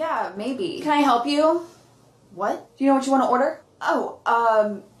 Yeah, maybe. Can I help you? What? Do you know what you want to order?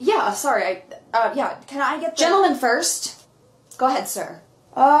 Oh, yeah, sorry, yeah, can I get the... Gentleman first. Go ahead, sir.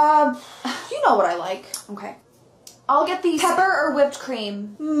 You know what I like. Okay. I'll get the... Pepper or whipped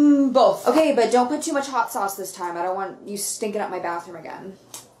cream? Both. Okay, but don't put too much hot sauce this time. I don't want you stinking up my bathroom again.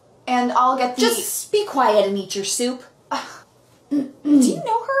 And I'll get the... Just be quiet and eat your soup. Do you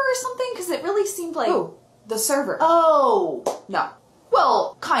know her or something? Because it really seemed like... Who? The server. Oh, no.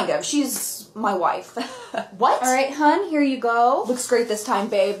 Well, kind of. She's my wife. What? All right, hun, here you go. Looks great this time,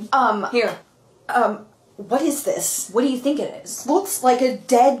 babe. Here. What is this? What do you think it is? Looks like a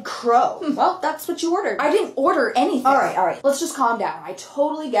dead crow. Well, that's what you ordered. I didn't order anything. All right. Let's just calm down. I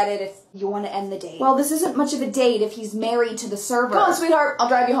totally get it if you want to end the date. Well, this isn't much of a date if he's married to the server. Come on, sweetheart. I'll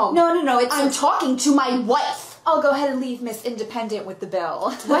drive you home. No, I'm talking to my wife. I'll go ahead and leave Miss Independent with the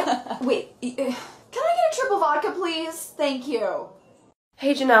bill. What? Wait. Can I get a triple vodka, please? Thank you.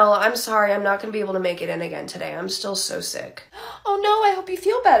 Hey Janelle, I'm sorry I'm not going to be able to make it in again today. I'm still so sick. Oh no, I hope you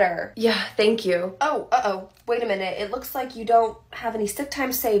feel better. Yeah, thank you. Oh, uh-oh. Wait a minute. It looks like you don't have any sick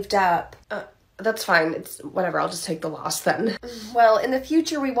time saved up. That's fine. It's whatever. I'll just take the loss then. Well, in the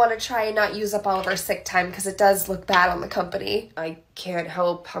future, we want to try and not use up all of our sick time because it does look bad on the company. I can't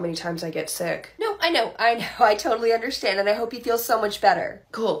help how many times I get sick. No, I know. I totally understand, and I hope you feel so much better.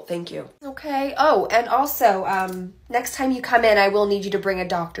 Cool, thank you. Okay. Oh, and also, next time you come in, I will need you to bring a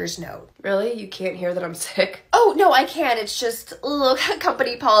doctor's note. Really? You can't hear that I'm sick? Oh, no, I can. It's just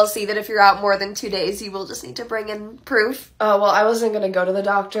company policy that if you're out more than 2 days, you will just need to bring in proof. Oh, well, I wasn't going to go to the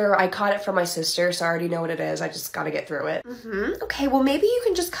doctor. I caught it from my sister, so I already know what it is. I just got to get through it. Okay, well, maybe you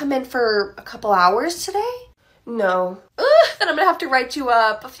can just come in for a couple hours today? No. Then I'm gonna have to write you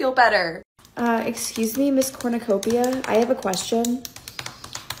up. Feel better. Excuse me, Miss Cornucopia. I have a question.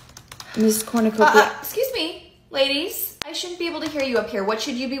 Miss Cornucopia. Excuse me, ladies. I shouldn't be able to hear you up here. What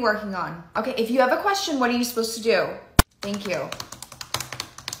should you be working on? Okay, if you have a question, what are you supposed to do? Thank you.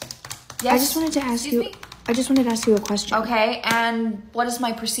 Yes. I just wanted to ask Excuse you. me? I just wanted to ask you a question. Okay, and what is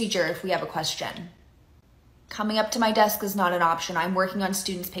my procedure if we have a question? Coming up to my desk is not an option. I'm working on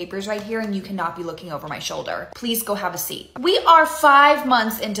students' papers right here and you cannot be looking over my shoulder. Please go have a seat. We are 5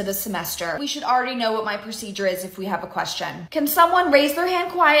 months into the semester. We should already know what my procedure is if we have a question. Can someone raise their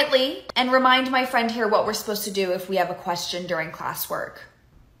hand quietly and remind my friend here what we're supposed to do if we have a question during classwork?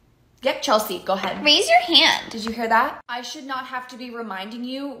 Yep, Chelsea, go ahead. Raise your hand. Did you hear that? I should not have to be reminding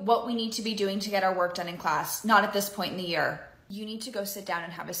you what we need to be doing to get our work done in class. Not at this point in the year. You need to go sit down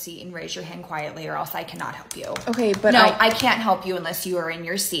and have a seat and raise your hand quietly or else I cannot help you. Okay, but No, I can't help you unless you are in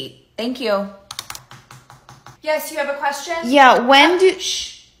your seat. Thank you. Yes, you have a question? Yeah, when do...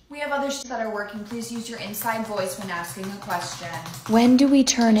 Shh. We have others that are working. Please use your inside voice when asking a question. When do we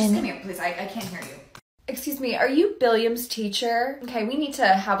turn Just come in... here, please. I can't hear you. Excuse me, are you Billiam's teacher? Okay, we need to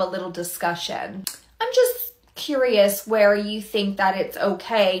have a little discussion. I'm just curious where you think that it's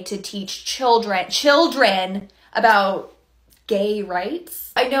okay to teach children about gay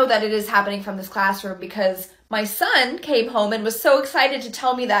rights. I know that it is happening from this classroom because my son came home and was so excited to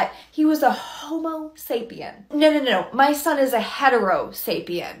tell me that he was a homo sapien. No. My son is a hetero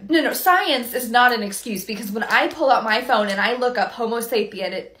sapien. No. Science is not an excuse because when I pull out my phone and I look up homo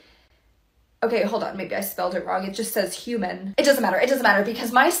sapien, okay, hold on. Maybe I spelled it wrong. It just says human. It doesn't matter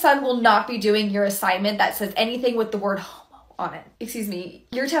because my son will not be doing your assignment that says anything with the word homo on it. Excuse me,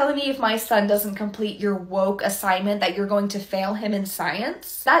 you're telling me if my son doesn't complete your woke assignment that you're going to fail him in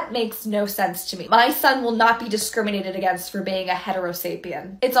science? That makes no sense to me. My son will not be discriminated against for being a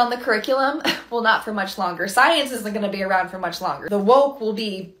heterosapien. It's on the curriculum? Well, not for much longer. Science isn't going to be around for much longer. The woke will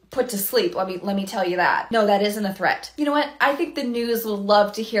be put to sleep, let me tell you that. No, that isn't a threat. You know what? I think the news will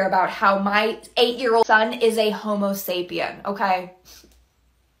love to hear about how my 8-year-old son is a homo sapien, okay?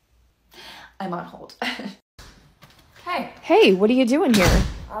 I'm on hold. Hey. Hey, what are you doing here?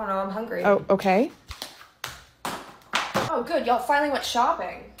 I don't know, I'm hungry. Oh, okay. Oh, good, y'all finally went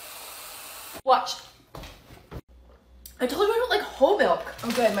shopping. Watch. I told you I don't like whole milk.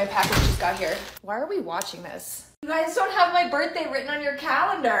 Oh, good, my package just got here. Why are we watching this? You guys don't have my birthday written on your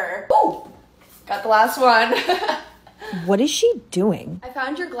calendar. Ooh, got the last one. What is she doing? I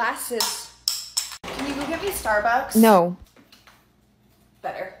found your glasses. Can you go get me Starbucks? No.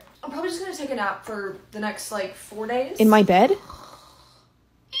 Better. I'm probably just gonna take a nap for the next, 4 days. In my bed?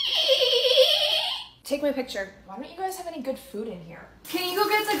 Take my picture. Why don't you guys have any good food in here? Can you go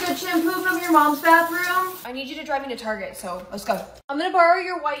get the good shampoo from your mom's bathroom? I need you to drive me to Target, so let's go. I'm gonna borrow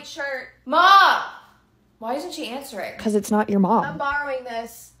your white shirt. Mom! Why isn't she answering? Because it's not your mom. I'm borrowing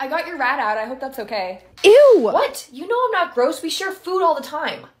this. I got your rat out. I hope that's okay. Ew! What? You know I'm not gross. We share food all the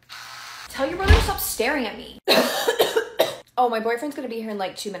time. Tell your brother to stop staring at me. Oh, my boyfriend's gonna be here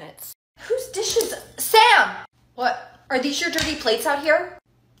in 2 minutes. Whose dishes? Sam! What? Are these your dirty plates out here?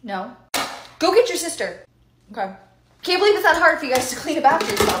 No. Go get your sister. Okay. Can't believe it's that hard for you guys to clean up after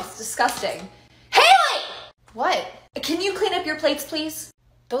yourselves. It's disgusting. Haley! What? Can you clean up your plates, please?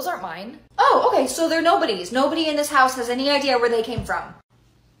 Those aren't mine. Oh, okay, so they're nobody's. Nobody in this house has any idea where they came from.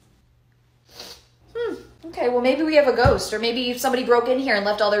 Okay, well maybe we have a ghost, or maybe somebody broke in here and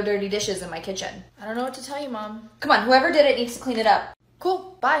left all their dirty dishes in my kitchen. I don't know what to tell you, Mom. Come on, whoever did it needs to clean it up.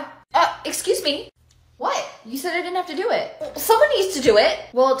 Cool, bye. Excuse me. What? You said I didn't have to do it. Well, someone needs to do it.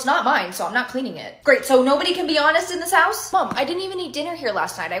 Well, it's not mine, so I'm not cleaning it. Great, so nobody can be honest in this house? Mom, I didn't even eat dinner here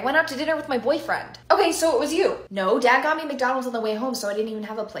last night. I went out to dinner with my boyfriend. Okay, so it was you. No, Dad got me McDonald's on the way home, so I didn't even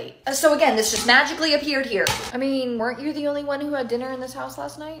have a plate. So again, this just magically appeared here. I mean, weren't you the only one who had dinner in this house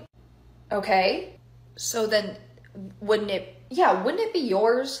last night? Okay. So then, wouldn't it be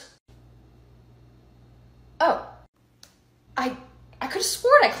yours? Oh. I could have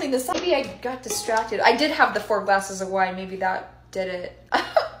sworn I cleaned this up. Maybe I got distracted. I did have the 4 glasses of wine. Maybe that did it.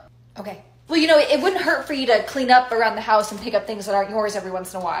 Okay. Well, you know, it wouldn't hurt for you to clean up around the house and pick up things that aren't yours every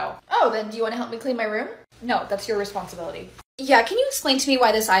once in a while. Oh, then do you want to help me clean my room? No, that's your responsibility. Yeah, can you explain to me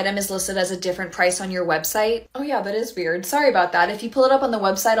why this item is listed as a different price on your website? Oh yeah, that is weird. Sorry about that. If you pull it up on the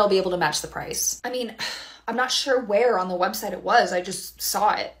website, I'll be able to match the price. I mean, I'm not sure where on the website it was. I just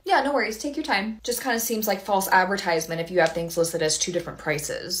saw it. Yeah, no worries. Take your time. Just kind of seems like false advertisement if you have things listed as 2 different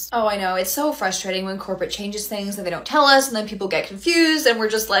prices. Oh, I know. It's so frustrating when corporate changes things and they don't tell us and then people get confused and we're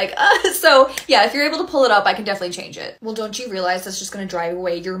just like, So yeah, if you're able to pull it up, I can definitely change it. Well, don't you realize that's just going to drive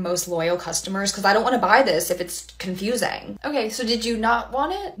away your most loyal customers? Because I don't want to buy this if it's confusing. Okay, so did you not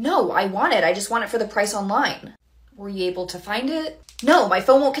want it? No, I want it. I just want it for the price online. Were you able to find it? No, my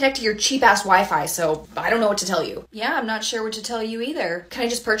phone won't connect to your cheap-ass Wi-Fi, so I don't know what to tell you. Yeah, I'm not sure what to tell you either. Can I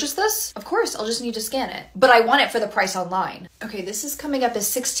just purchase this? Of course, I'll just need to scan it. But I want it for the price online. Okay, this is coming up as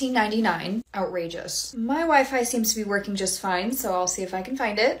 $16.99. Outrageous. My Wi-Fi seems to be working just fine, so I'll see if I can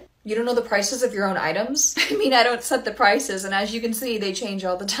find it. You don't know the prices of your own items? I mean, I don't set the prices, and as you can see, they change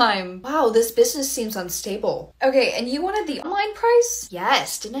all the time. Wow, this business seems unstable. Okay, and you wanted the online price?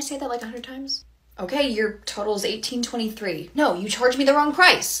 Yes, didn't I say that like 100 times? Okay, your total is $18.23. No, you charged me the wrong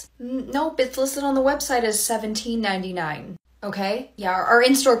price. Nope, it's listed on the website as $17.99. Okay, yeah, our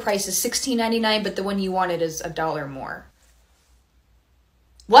in-store price is $16.99, but the one you wanted is $1 more.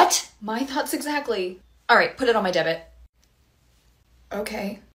 What? My thoughts exactly. All right, put it on my debit.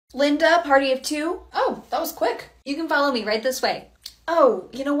 Okay. Linda, party of 2? Oh, that was quick. You can follow me right this way. Oh,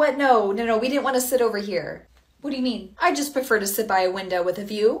 you know what? No, we didn't want to sit over here. What do you mean? I just prefer to sit by a window with a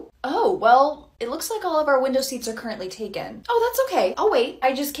view. Oh, well, it looks like all of our window seats are currently taken. Oh, that's okay. I'll wait.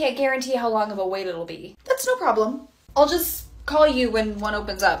 I just can't guarantee how long of a wait it'll be. That's no problem. I'll just call you when one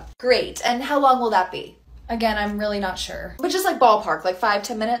opens up. Great. And how long will that be? Again, I'm really not sure. But just like ballpark, like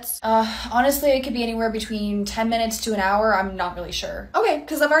 5-10 minutes? Honestly, it could be anywhere between 10 minutes to an hour. I'm not really sure. Okay,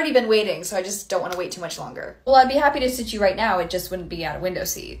 because I've already been waiting, so I just don't want to wait too much longer. Well, I'd be happy to sit you right now. It just wouldn't be at a window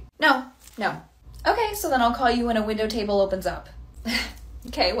seat. No. Okay, so then I'll call you when a window table opens up.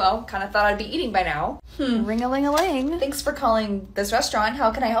 Okay, well, kind of thought I'd be eating by now. Ring-a-ling-a-ling. Thanks for calling this restaurant.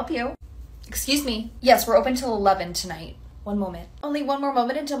 How can I help you? Excuse me. Yes, we're open till 11 tonight. One moment. Only one more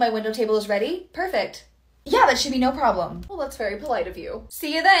moment until my window table is ready? Perfect. Yeah, that should be no problem. Well, that's very polite of you.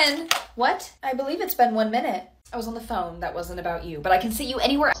 See you then. What? I believe it's been 1 minute. I was on the phone. That wasn't about you, but I can see you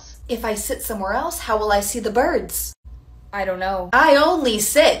anywhere else. If I sit somewhere else, how will I see the birds? I don't know. I only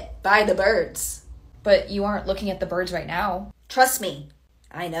sit by the birds. But you aren't looking at the birds right now. Trust me.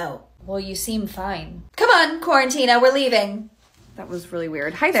 I know. Well, you seem fine. Come on, Quarantina, we're leaving. That was really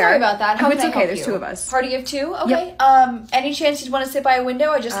weird. Hi there. Sorry about that. How Oh, can it's I okay. help There's you? 2 of us. Party of 2? Okay. Yep. Any chance you'd want to sit by a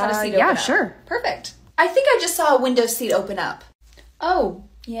window? I just had a seat open yeah, up. sure. Perfect. I think I just saw a window seat open up. Oh,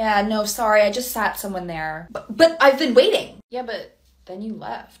 yeah, no, sorry. I just sat someone there. But I've been waiting. Yeah, but then you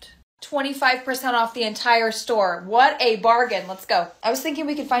left. 25% off the entire store. What a bargain. Let's go. I was thinking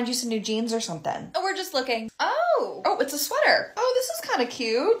we could find you some new jeans or something. Oh, we're just looking. Oh, it's a sweater. Oh, this is kind of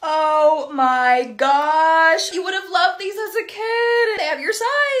cute. Oh my gosh. You would have loved these as a kid. They have your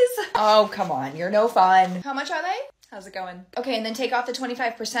size. Oh, come on. You're no fun. How much are they? How's it going? Okay, and then take off the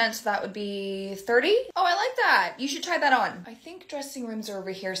 25%, so that would be 30? Oh, I like that. You should try that on. I think dressing rooms are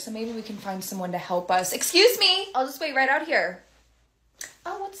over here, so maybe we can find someone to help us. Excuse me. I'll just wait right out here.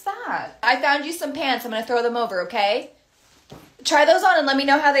 Oh, what's that? I found you some pants. I'm gonna throw them over, okay? Try those on and let me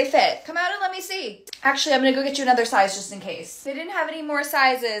know how they fit. Come out and let me see. Actually, I'm gonna go get you another size just in case. They didn't have any more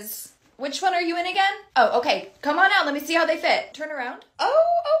sizes. Which one are you in again? Oh, okay. Come on out. Let me see how they fit. Turn around. Oh,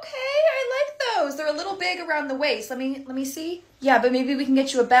 okay. I like those. They're a little big around the waist. Let me see. Yeah, but maybe we can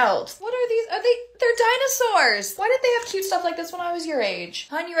get you a belt. What are these? They're dinosaurs. Why didn't they have cute stuff like this when I was your age?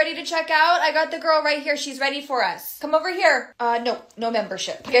 Hon, you ready to check out? I got the girl right here. She's ready for us. Come over here. No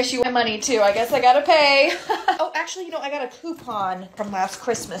membership. I guess you want money too. I guess I gotta pay. Oh, actually, I got a coupon from last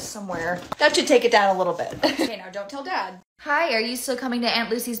Christmas somewhere. That should take it down a little bit. Okay, now don't tell Dad. Hi, are you still coming to Aunt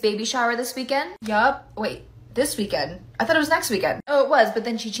Lucy's baby shower this weekend? Yup. Wait, this weekend? I thought it was next weekend. Oh, it was, but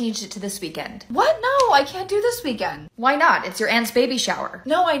then she changed it to this weekend. What? No, I can't do this weekend. Why not? It's your aunt's baby shower.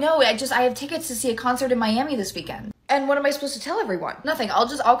 No, I know. I have tickets to see a concert in Miami this weekend. And what am I supposed to tell everyone? Nothing.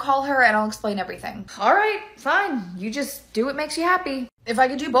 I'll call her and I'll explain everything. All right, fine. You just do what makes you happy. If I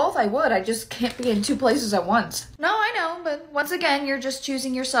could do both, I would. I just can't be in two places at once. No, I know, but once again, you're just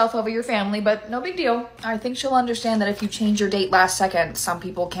choosing yourself over your family, but no big deal. I think she'll understand that if you change your date last second, some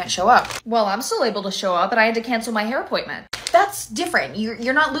people can't show up. Well, I'm still able to show up, but I had to cancel my hair appointment. That's different.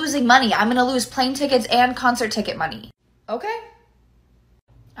 You're not losing money. I'm gonna lose plane tickets and concert ticket money. Okay.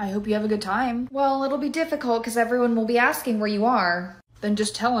 I hope you have a good time. Well, it'll be difficult because everyone will be asking where you are. Then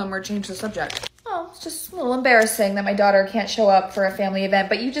just tell them or change the subject. Oh, it's just a little embarrassing that my daughter can't show up for a family event,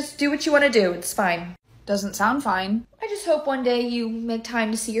 but you just do what you want to do. It's fine. Doesn't sound fine. I just hope one day you make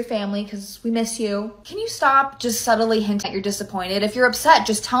time to see your family because we miss you. Can you stop just subtly hint at you're disappointed? If you're upset,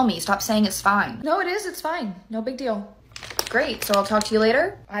 just tell me. Stop saying it's fine. No, it is. It's fine. No big deal. Great. So I'll talk to you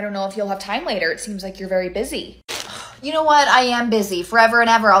later. I don't know if you'll have time later. It seems like you're very busy. You know what? I am busy. Forever and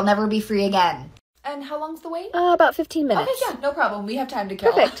ever. I'll never be free again. And how long's the wait? About 15 minutes. Okay, yeah, no problem. We have time to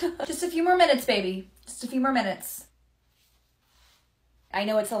kill. Perfect. Just a few more minutes, baby. Just a few more minutes. I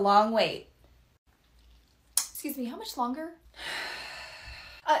know it's a long wait. Excuse me, how much longer?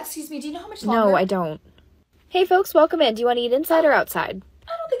 Excuse me, do you know how much longer? No, I don't. Hey, folks, welcome in. Do you want to eat inside or outside?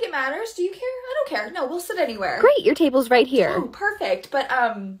 I don't think it matters. Do you care? I don't care. No, we'll sit anywhere. Great, your table's right here. Oh, perfect. But,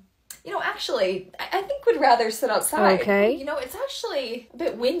 you know, actually, I think we'd rather sit outside. Okay. You know, it's actually a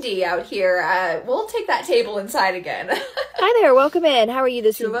bit windy out here. We'll take that table inside again. Hi there, welcome in. How are you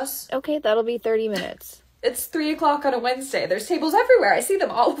this Two of evening? us? Okay, that'll be 30 minutes. It's 3 o'clock on a Wednesday. There's tables everywhere. I see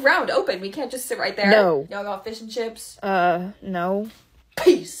them all around open. We can't just sit right there. No. Y'all got fish and chips? No.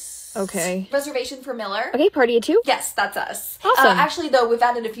 Peace. Okay. Reservation for Miller? Okay, party of two? Yes, that's us. Awesome. Actually, though, we've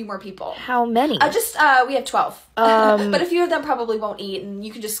added a few more people. How many? We have 12. But a few of them probably won't eat, and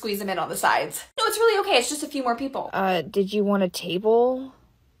you can just squeeze them in on the sides. No, it's really okay. It's just a few more people. Did you want a table?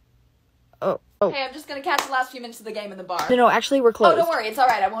 Oh. Hey, I'm just gonna catch the last few minutes of the game in the bar. No, actually, we're closed. Oh, don't worry. It's all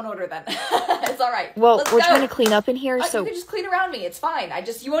right. I won't order then. It's all right. Well, Let's we're go. trying to clean up in here, so... You can just clean around me. It's fine.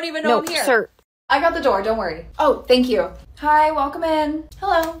 You won't even know I'm here. Sir. I got the door. Don't worry. Oh, thank you. Hi, welcome in.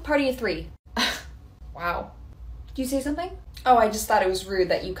 Hello, party of 3. Wow. Did you say something? Oh, I just thought it was rude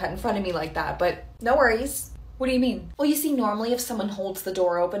that you cut in front of me like that, but no worries. What do you mean? Well, you see, normally if someone holds the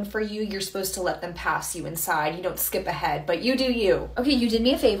door open for you, you're supposed to let them pass you inside. You don't skip ahead, but you do you. Okay, you did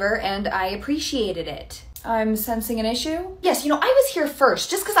me a favor, and I appreciated it. I'm sensing an issue? Yes, you know, I was here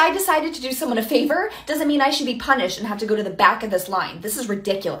first. Just because I decided to do someone a favor doesn't mean I should be punished and have to go to the back of this line. This is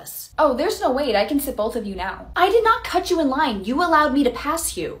ridiculous. Oh, there's no wait. I can sit both of you now. I did not cut you in line. You allowed me to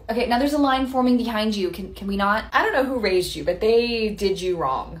pass you. Okay, now there's a line forming behind you. Can we not? I don't know who raised you, but they did you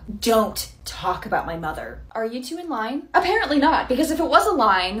wrong. Don't talk about my mother. Are you two in line? Apparently not, because if it was a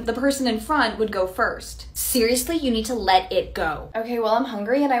line, the person in front would go first. Seriously, you need to let it go. Okay, well, I'm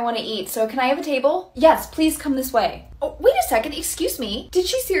hungry and I want to eat, so can I have a table? Yes, please come this way. Oh, wait a second, excuse me. Did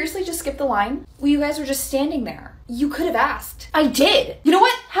she seriously just skip the line? Well, you guys were just standing there. You could have asked. I did. You know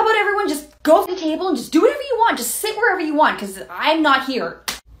what? How about everyone just go to the table and just do whatever you want. Just sit wherever you want, because I'm not here.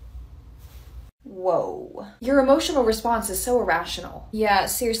 Whoa. Your emotional response is so irrational. Yeah,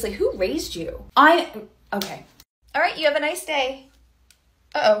 seriously, who raised you? Okay. All right, you have a nice day.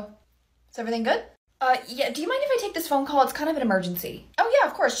 Uh-oh. Is everything good? Yeah, do you mind if I take this phone call? It's kind of an emergency. Oh yeah,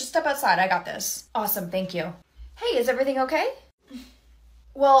 of course, just step outside. I got this. Awesome, thank you. Hey, is everything okay?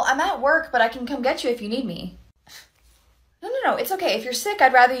 Well, I'm at work, but I can come get you if you need me. No, it's okay. If you're sick,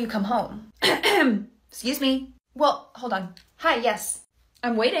 I'd rather you come home. Excuse me. Well, hold on. Hi, yes.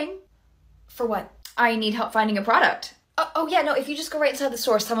 I'm waiting. For what? I need help finding a product. Oh yeah, no, if you just go right inside the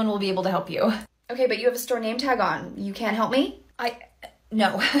store, someone will be able to help you. Okay, but you have a store name tag on. You can't help me?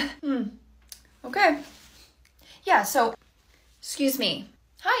 No. Okay. Yeah, so, excuse me.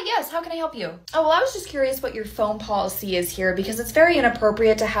 Hi, yes, how can I help you? Oh, well, I was just curious what your phone policy is here because it's very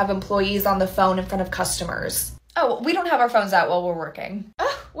inappropriate to have employees on the phone in front of customers. Oh, we don't have our phones out while we're working.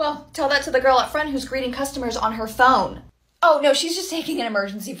 Oh, well, tell that to the girl up front who's greeting customers on her phone. Oh, no, she's just taking an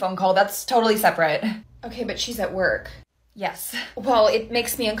emergency phone call. That's totally separate. Okay, but she's at work. Yes. Well, it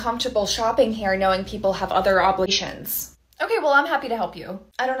makes me uncomfortable shopping here knowing people have other obligations. Okay, well, I'm happy to help you.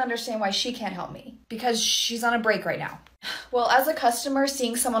 I don't understand why she can't help me. Because she's on a break right now. Well, as a customer,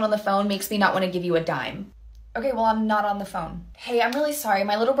 seeing someone on the phone makes me not want to give you a dime. Okay, well, I'm not on the phone. Hey, I'm really sorry.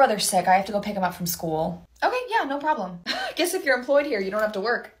 My little brother's sick. I have to go pick him up from school. Okay, yeah, no problem. Guess if you're employed here, you don't have to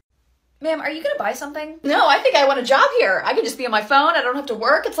work. Ma'am, are you gonna buy something? No, I think I want a job here. I can just be on my phone. I don't have to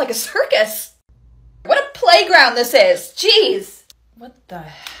work. It's like a circus. What a playground this is. Jeez. What the...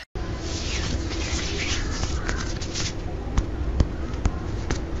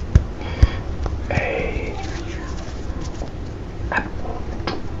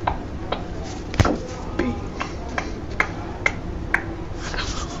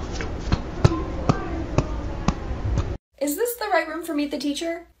 meet the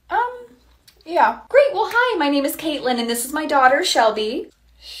teacher? Yeah. Great, well hi, my name is Caitlin and this is my daughter, Shelby.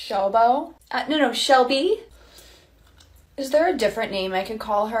 Shelbo? No, Shelby. Is there a different name I could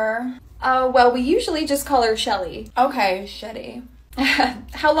call her? Well, we usually just call her Shelly. Okay, Shetty.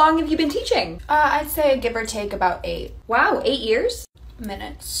 How long have you been teaching? I'd say give or take about 8 Wow, 8 years?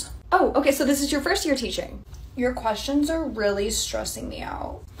 minutes. Oh, okay, so this is your first year teaching. Your questions are really stressing me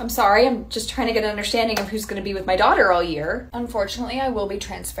out. I'm sorry, I'm just trying to get an understanding of who's going to be with my daughter all year. Unfortunately, I will be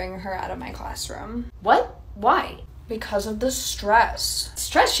transferring her out of my classroom. What? Why? Because of the stress.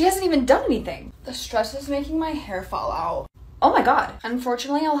 Stress? She hasn't even done anything. The stress is making my hair fall out. Oh my god.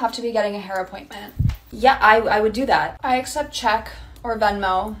 Unfortunately, I'll have to be getting a hair appointment. Yeah, I would do that. I accept check or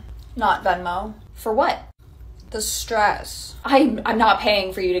Venmo. Not Venmo. For what? The stress. I'm not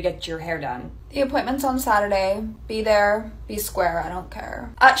paying for you to get your hair done. The appointment's on Saturday. Be there, be square, I don't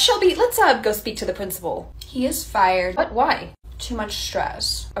care. Shelby, let's go speak to the principal. He is fired. What? Why? Too much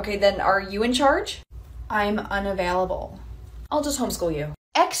stress. Okay, then are you in charge? I'm unavailable. I'll just homeschool you.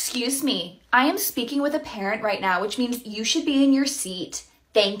 Excuse me. I am speaking with a parent right now, which means you should be in your seat.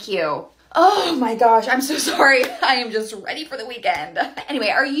 Thank you. Oh my gosh, I'm so sorry. I am just ready for the weekend. Anyway,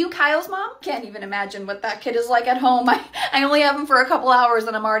 are you Kyle's mom? Can't even imagine what that kid is like at home. I only have him for a couple hours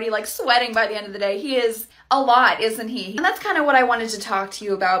and I'm already like sweating by the end of the day. He is a lot, isn't he? And that's kind of what I wanted to talk to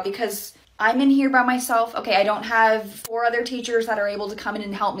you about because I'm in here by myself. Okay, I don't have 4 other teachers that are able to come in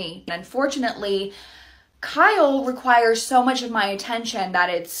and help me. And unfortunately, Kyle requires so much of my attention that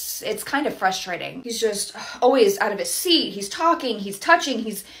it's kind of frustrating. He's just always out of his seat. He's talking, he's touching,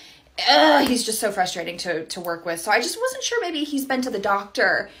 he's just so frustrating to work with. So I just wasn't sure maybe he's been to the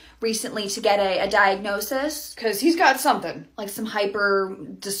doctor recently to get a diagnosis. Because he's got something. Like some hyper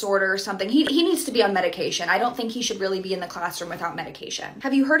disorder or something. He needs to be on medication. I don't think he should really be in the classroom without medication.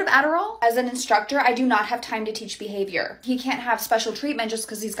 Have you heard of Adderall? As an instructor, I do not have time to teach behavior. He can't have special treatment just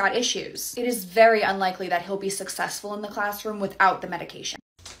because he's got issues. It is very unlikely that he'll be successful in the classroom without the medication.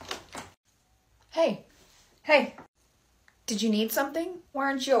 Hey. Did you need something? Why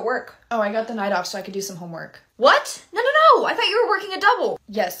aren't you at work? Oh, I got the night off so I could do some homework. What? No. I thought you were working a double.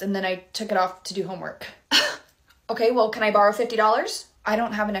 Yes, and then I took it off to do homework. Okay, well, can I borrow $50? I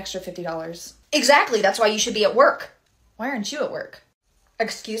don't have an extra $50. Exactly, that's why you should be at work. Why aren't you at work?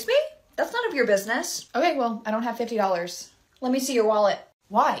 Excuse me? That's none of your business. Okay, well, I don't have $50. Let me see your wallet.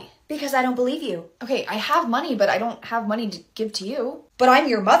 Why? Because I don't believe you. Okay, I have money, but I don't have money to give to you. But I'm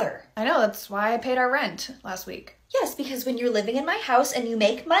your mother. I know, that's why I paid our rent last week. Yes, because when you're living in my house and you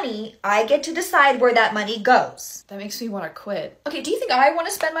make money, I get to decide where that money goes. That makes me want to quit. Okay, do you think I want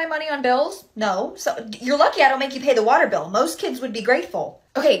to spend my money on bills? No. So you're lucky I don't make you pay the water bill. Most kids would be grateful.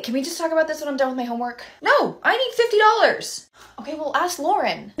 Okay, can we just talk about this when I'm done with my homework? No, I need $50. Okay, well, ask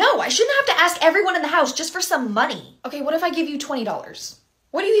Lauren. No, I shouldn't have to ask everyone in the house just for some money. Okay, what if I give you $20?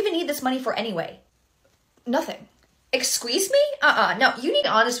 What do you even need this money for anyway? Nothing. Excuse me? No, you need to be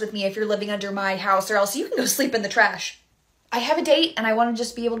honest with me if you're living under my house or else you can go sleep in the trash. I have a date and I want to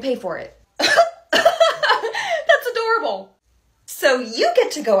just be able to pay for it. That's adorable. So you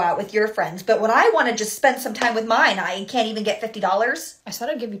get to go out with your friends, but when I want to just spend some time with mine, I can't even get $50? I said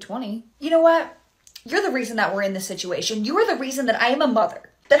I'd give you 20. You know what? You're the reason that we're in this situation. You are the reason that I am a mother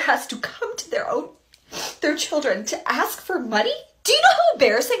that has to come to their children to ask for money? Do you know how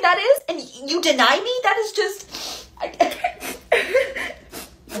embarrassing that is? And you deny me? That is just...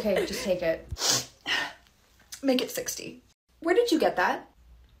 Okay, just take it. Make it 60. Where did you get that?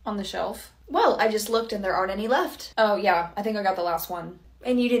 On the shelf. Well, I just looked and there aren't any left. Oh, yeah, I think I got the last one.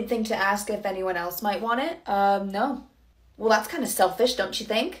 And you didn't think to ask if anyone else might want it? No. Well, that's kind of selfish, don't you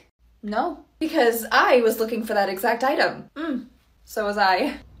think? No. Because I was looking for that exact item. So was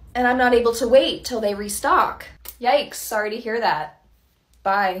I. And I'm not able to wait till they restock. Yikes, sorry to hear that.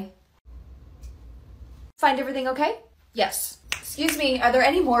 Bye. Find everything okay? Yes. Excuse me, are there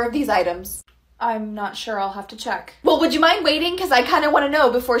any more of these items? I'm not sure, I'll have to check. Well, would you mind waiting? Because I kind of want to know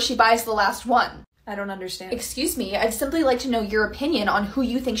before she buys the last one. I don't understand. Excuse me, I'd simply like to know your opinion on who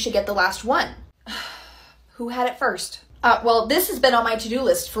you think should get the last one. Who had it first? Well, this has been on my to-do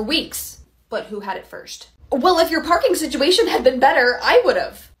list for weeks. But who had it first? Well, if your parking situation had been better, I would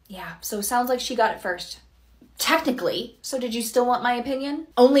have. Yeah, so it sounds like she got it first. Technically. So did you still want my opinion?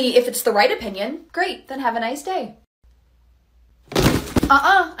 Only if it's the right opinion. Great, then have a nice day.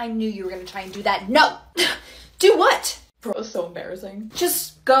 I knew you were going to try and do that. No! Do what? Bro, it's so embarrassing.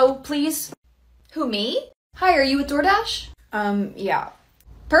 Just go, please. Who, me? Hi, are you with DoorDash? Yeah.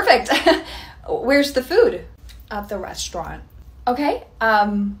 Perfect. Where's the food? At the restaurant. Okay,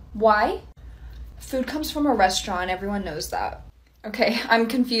 why? Food comes from a restaurant, everyone knows that. Okay, I'm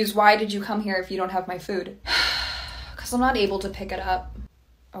confused. Why did you come here if you don't have my food? Because because I'm not able to pick it up.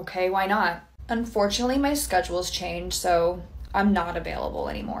 Okay, why not? Unfortunately, my schedule's changed, so I'm not available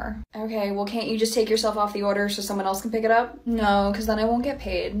anymore. Okay, well, can't you just take yourself off the order so someone else can pick it up? No, because then I won't get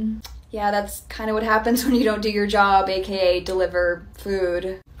paid. Yeah, that's kind of what happens when you don't do your job, aka deliver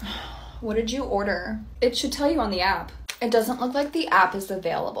food. What did you order? It should tell you on the app. It doesn't look like the app is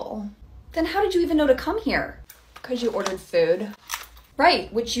available. Then how did you even know to come here? Because you ordered food.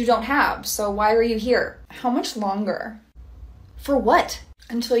 Right, which you don't have, so why are you here? How much longer? For what?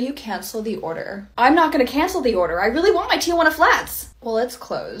 Until you cancel the order. I'm not gonna cancel the order. I really want my Tijuana flats. Well, it's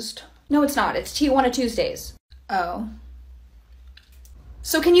closed. No, it's not. It's Tijuana Tuesdays. Oh.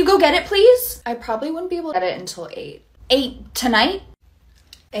 So can you go get it, please? I probably wouldn't be able to get it until 8. 8 tonight?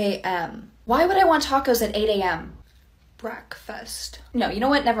 a.m. Why would I want tacos at 8 a.m.? Breakfast. No, you know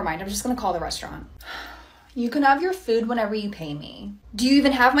what? Never mind. I'm just gonna call the restaurant. You can have your food whenever you pay me. Do you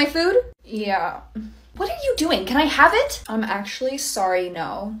even have my food? Yeah. What are you doing? Can I have it? I'm actually sorry,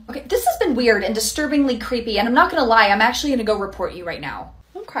 no. Okay, this has been weird and disturbingly creepy, and I'm not gonna lie, I'm actually gonna go report you right now.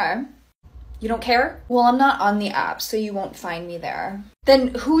 Okay. You don't care? Well, I'm not on the app, so you won't find me there. Then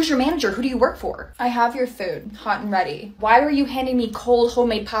who's your manager? Who do you work for? I have your food, hot and ready. Why are you handing me cold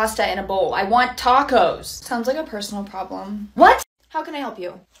homemade pasta in a bowl? I want tacos. Sounds like a personal problem. What? How can I help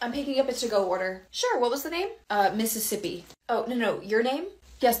you? I'm picking up a to-go order. Sure, what was the name? Mississippi. Oh, no, your name?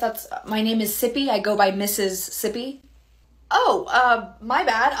 Yes, that's, my name is Sippy. I go by Mrs. Sippy. Oh, my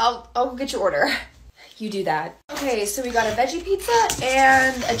bad. I'll go get your order. You do that. Okay, so we got a veggie pizza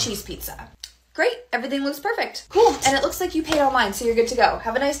and a cheese pizza. Great, everything looks perfect. Cool, and it looks like you paid online, so you're good to go.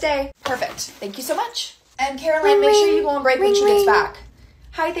 Have a nice day. Perfect. Thank you so much. And Caroline, make sure you go on break when she gets back.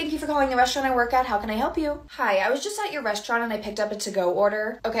 Hi, thank you for calling the restaurant I work at. How can I help you? Hi, I was just at your restaurant and I picked up a to-go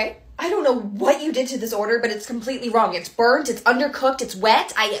order. Okay. I don't know what you did to this order, but it's completely wrong. It's burnt, it's undercooked, it's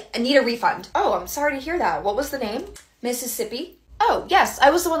wet. I need a refund. Oh, I'm sorry to hear that. What was the name? Mississippi. Oh, yes,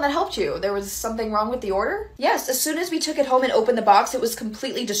 I was the one that helped you. There was something wrong with the order? Yes, as soon as we took it home and opened the box, it was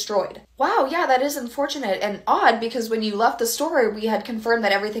completely destroyed. Wow, yeah, that is unfortunate and odd because when you left the store, we had confirmed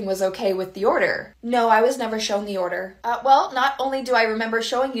that everything was okay with the order. No, I was never shown the order. Well, not only do I remember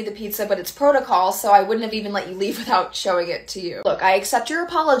showing you the pizza, but it's protocol, so I wouldn't have even let you leave without showing it to you. Look, I accept your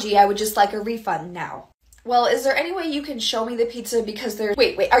apology. I would just like a refund now. Well, is there any way you can show me the pizza because there's...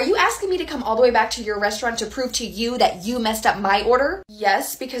 Wait, are you asking me to come all the way back to your restaurant to prove to you that you messed up my order?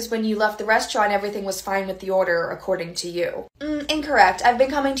 Yes, because when you left the restaurant, everything was fine with the order, according to you. Incorrect. I've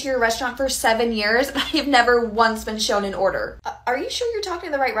been coming to your restaurant for 7 years, and I've never once been shown an order. Are you sure you're talking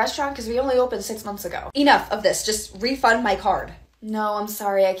to the right restaurant? Because we only opened 6 months ago. Enough of this. Just refund my card. No, I'm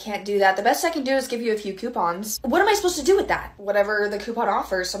sorry, I can't do that. The best I can do is give you a few coupons. What am I supposed to do with that? Whatever the coupon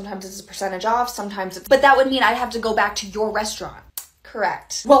offers. Sometimes it's a percentage off, sometimes it's... But that would mean I'd have to go back to your restaurant.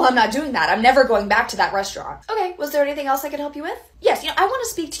 Correct. Well, I'm not doing that. I'm never going back to that restaurant. Okay, was there anything else I could help you with? Yes, I want to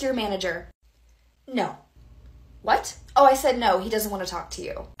speak to your manager. No. What? Oh, I said no, he doesn't want to talk to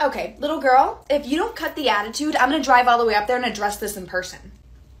you. Okay, little girl, if you don't cut the attitude, I'm gonna drive all the way up there and address this in person.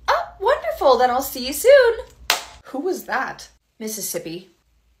 Oh, wonderful, then I'll see you soon. Who was that? Mississippi.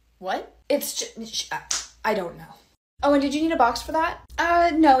 What? It's just, I don't know. Oh, and did you need a box for that?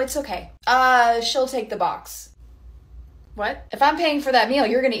 No, it's okay. She'll take the box. What? If I'm paying for that meal,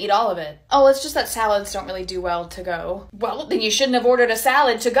 you're gonna eat all of it. Oh, it's just that salads don't really do well to go. Well, then you shouldn't have ordered a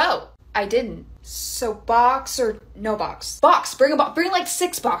salad to go. I didn't. So box or no box? Box, bring like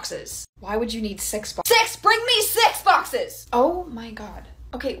 6 boxes. Why would you need 6 boxes? 6! Bring me 6 boxes! Oh my God.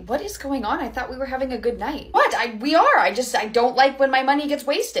 Okay, what is going on? I thought we were having a good night. What? We are. I don't like when my money gets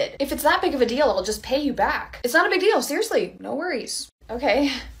wasted. If it's that big of a deal, I'll just pay you back. It's not a big deal, seriously. No worries.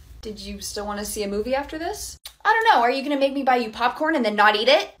 Okay. Did you still want to see a movie after this? I don't know. Are you gonna make me buy you popcorn and then not eat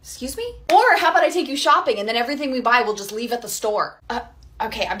it? Excuse me? Or how about I take you shopping and then everything we buy we'll just leave at the store?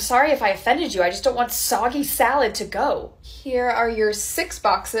 Okay, I'm sorry if I offended you. I just don't want soggy salad to go. Here are your 6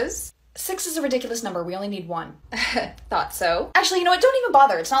 boxes. 6 is a ridiculous number. We only need 1. Thought so. Actually, you know what? Don't even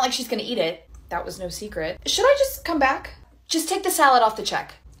bother. It's not like she's gonna eat it. That was no secret. Should I just come back? Just take the salad off the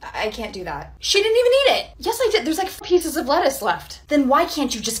check. I can't do that. She didn't even eat it. Yes, I did. There's like 4 pieces of lettuce left. Then why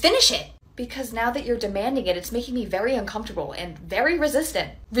can't you just finish it? Because now that you're demanding it, it's making me very uncomfortable and very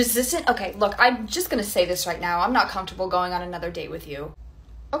resistant. Resistant? Okay, look, I'm just gonna say this right now. I'm not comfortable going on another date with you.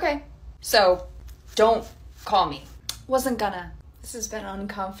 Okay. So, don't call me. Wasn't gonna. This has been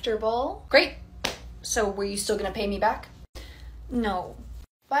uncomfortable. Great. So were you still gonna pay me back? No.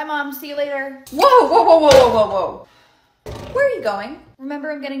 Bye, Mom. See you later. Whoa. Where are you going?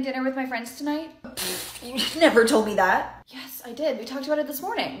 Remember I'm getting dinner with my friends tonight? You never told me that. Yes, I did. We talked about it this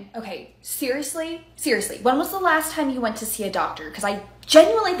morning. Okay, seriously, when was the last time you went to see a doctor? Because I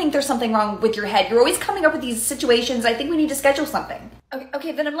genuinely think there's something wrong with your head. You're always coming up with these situations. I think we need to schedule something.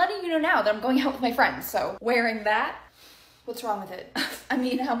 Okay, then I'm letting you know now that I'm going out with my friends, so wearing that? What's wrong with it? I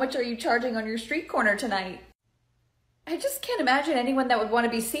mean, how much are you charging on your street corner tonight? I just can't imagine anyone that would want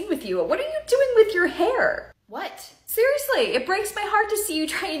to be seen with you. What are you doing with your hair? What? Seriously, it breaks my heart to see you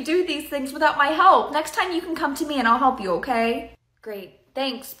try and do these things without my help. Next time you can come to me and I'll help you, okay? Great.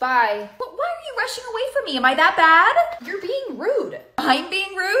 Thanks, bye. But why are you rushing away from me? Am I that bad? You're being rude. I'm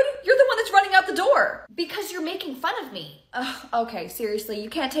being rude? You're the one that's running out the door. Because you're making fun of me. Okay, seriously, you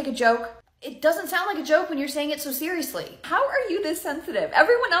can't take a joke? It doesn't sound like a joke when you're saying it so seriously. How are you this sensitive?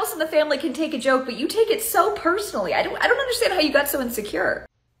 Everyone else in the family can take a joke, but you take it so personally. I don't understand how you got so insecure.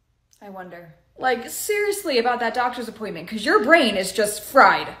 I wonder. Like, seriously about that doctor's appointment, because your brain is just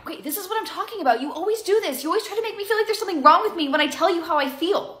fried. Wait, this is what I'm talking about. You always do this. You always try to make me feel like there's something wrong with me when I tell you how I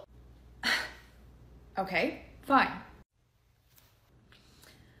feel. Okay, fine.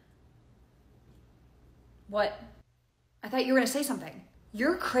 What? I thought you were gonna say something.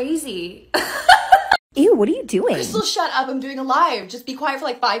 You're crazy. Ew, what are you doing? Crystal, shut up. I'm doing a live. Just be quiet for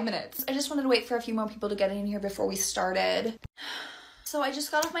like 5 minutes. I just wanted to wait for a few more people to get in here before we started. So I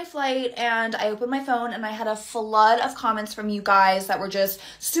just got off my flight and I opened my phone and I had a flood of comments from you guys that were just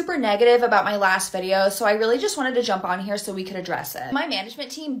super negative about my last video. So I really just wanted to jump on here so we could address it. My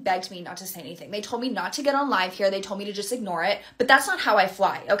management team begged me not to say anything. They told me not to get on live here. They told me to just ignore it, but that's not how I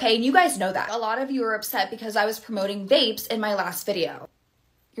fly, okay? And you guys know that. A lot of you are upset because I was promoting vapes in my last video.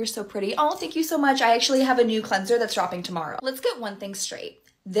 You're so pretty. Oh, thank you so much. I actually have a new cleanser that's dropping tomorrow. Let's get one thing straight.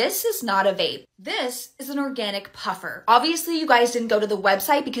 This is not a vape. This is an organic puffer. Obviously, you guys didn't go to the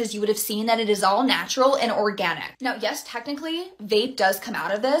website because you would have seen that it is all natural and organic. Now, yes, technically, vape does come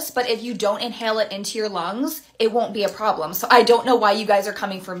out of this, but if you don't inhale it into your lungs, it won't be a problem. So I don't know why you guys are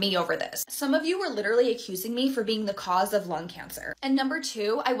coming for me over this. Some of you were literally accusing me for being the cause of lung cancer. And number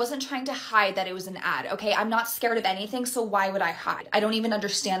two, I wasn't trying to hide that it was an ad, okay? I'm not scared of anything, so why would I hide? I don't even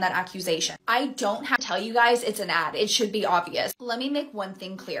understand that accusation. I don't have to tell you guys it's an ad. It should be obvious. Let me make one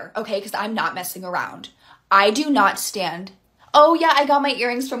thing clear, okay? Because I'm not messing around. I do not stand. Oh yeah, I got my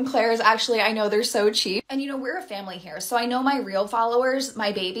earrings from Claire's. Actually, I know they're so cheap. And you know, we're a family here, so I know my real followers,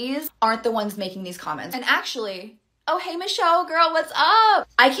 my babies, aren't the ones making these comments. And actually, oh hey Michelle, girl, what's up?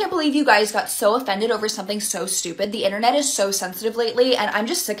 I can't believe you guys got so offended over something so stupid. The internet is so sensitive lately, and I'm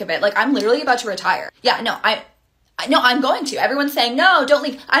just sick of it. Like, I'm literally about to retire. Yeah, no, I'm going to. Everyone's saying, no, don't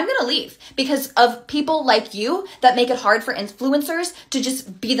leave. I'm going to leave because of people like you that make it hard for influencers to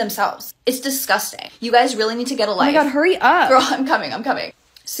just be themselves. It's disgusting. You guys really need to get a life. Oh my God, hurry up. Girl, I'm coming.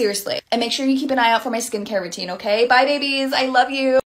 Seriously. And make sure you keep an eye out for my skincare routine, okay? Bye, babies. I love you.